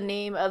remember the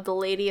name of the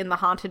lady in the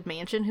Haunted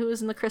Mansion who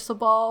was in the crystal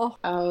ball.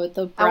 Oh,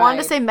 the bride. I wanted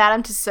to say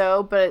Madame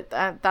Tussauds, but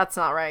that's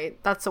not right.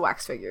 That's the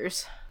wax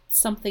figures.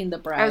 Something the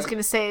bride. I was going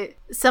to say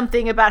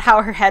something about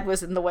how her head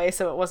was in the way,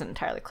 so it wasn't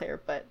entirely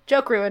clear, but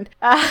joke ruined.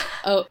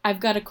 Oh, I've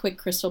got a quick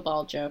crystal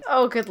ball joke.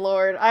 Oh, good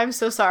lord. I'm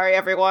so sorry,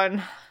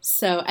 everyone.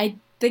 So I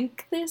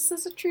think this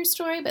is a true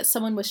story, but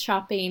someone was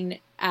shopping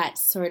at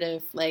sort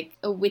of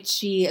a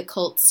witchy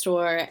occult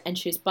store, and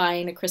she was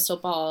buying a crystal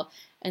ball,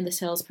 and the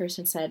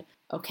salesperson said,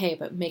 okay,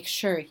 but make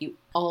sure you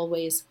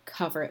always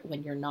cover it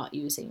when you're not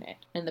using it.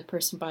 And the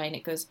person buying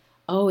it goes,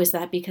 oh, is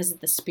that because of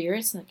the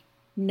spirits? Like,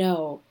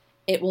 no,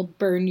 it will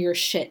burn your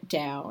shit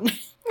down.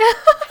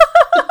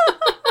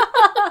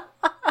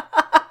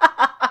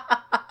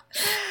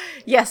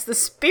 Yes, the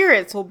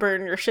spirits will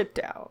burn your shit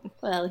down.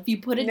 Well, if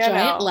you put a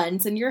giant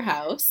lens in your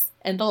house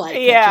and the light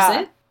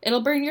catches it,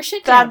 it'll burn your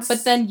shit down.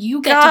 But then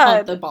you get to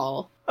hunt the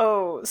ball.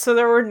 Oh, so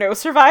there were no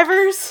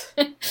survivors?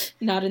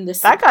 Not in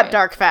this That got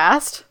dark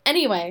fast.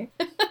 Anyway.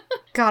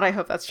 God, I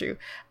hope that's true.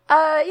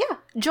 Yeah.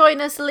 Join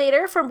us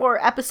later for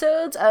more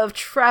episodes of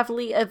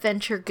Travel-y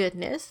Adventure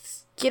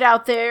goodness. Get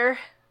out there,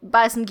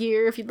 buy some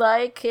gear if you'd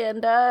like,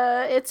 and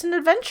it's an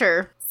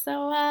adventure.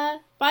 So,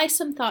 buy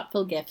some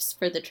thoughtful gifts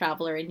for the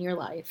traveler in your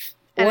life.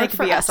 And it could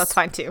be us, that's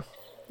fine too.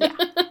 Yeah.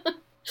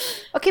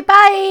 Okay,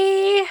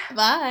 bye!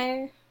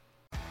 Bye!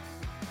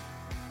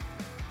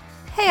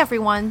 Hey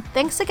everyone,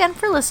 thanks again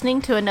for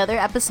listening to another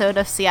episode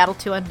of Seattle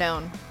to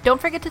Unknown.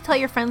 Don't forget to tell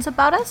your friends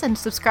about us and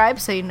subscribe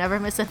so you never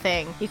miss a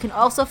thing. You can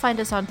also find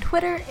us on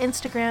Twitter,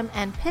 Instagram,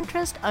 and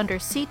Pinterest under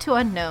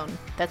Sea2Unknown.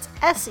 That's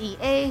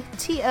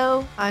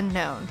SEATO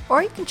Unknown.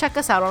 Or you can check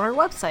us out on our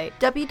website,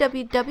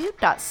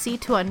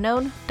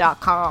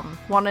 www.sea2unknown.com.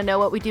 Want to know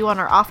what we do on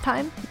our off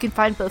time? You can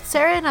find both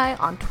Sarah and I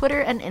on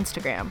Twitter and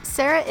Instagram.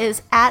 Sarah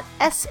is at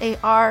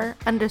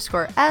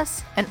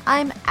SAR_S, and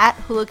I'm at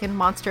Hooligan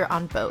Monster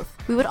on both.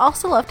 We would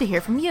also love to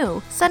hear from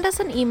you. Send us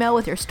an email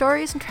with your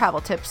stories and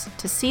travel tips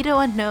to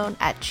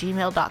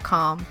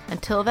sea2unknown@gmail.com.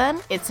 Until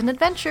then, it's an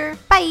adventure.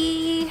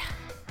 Bye!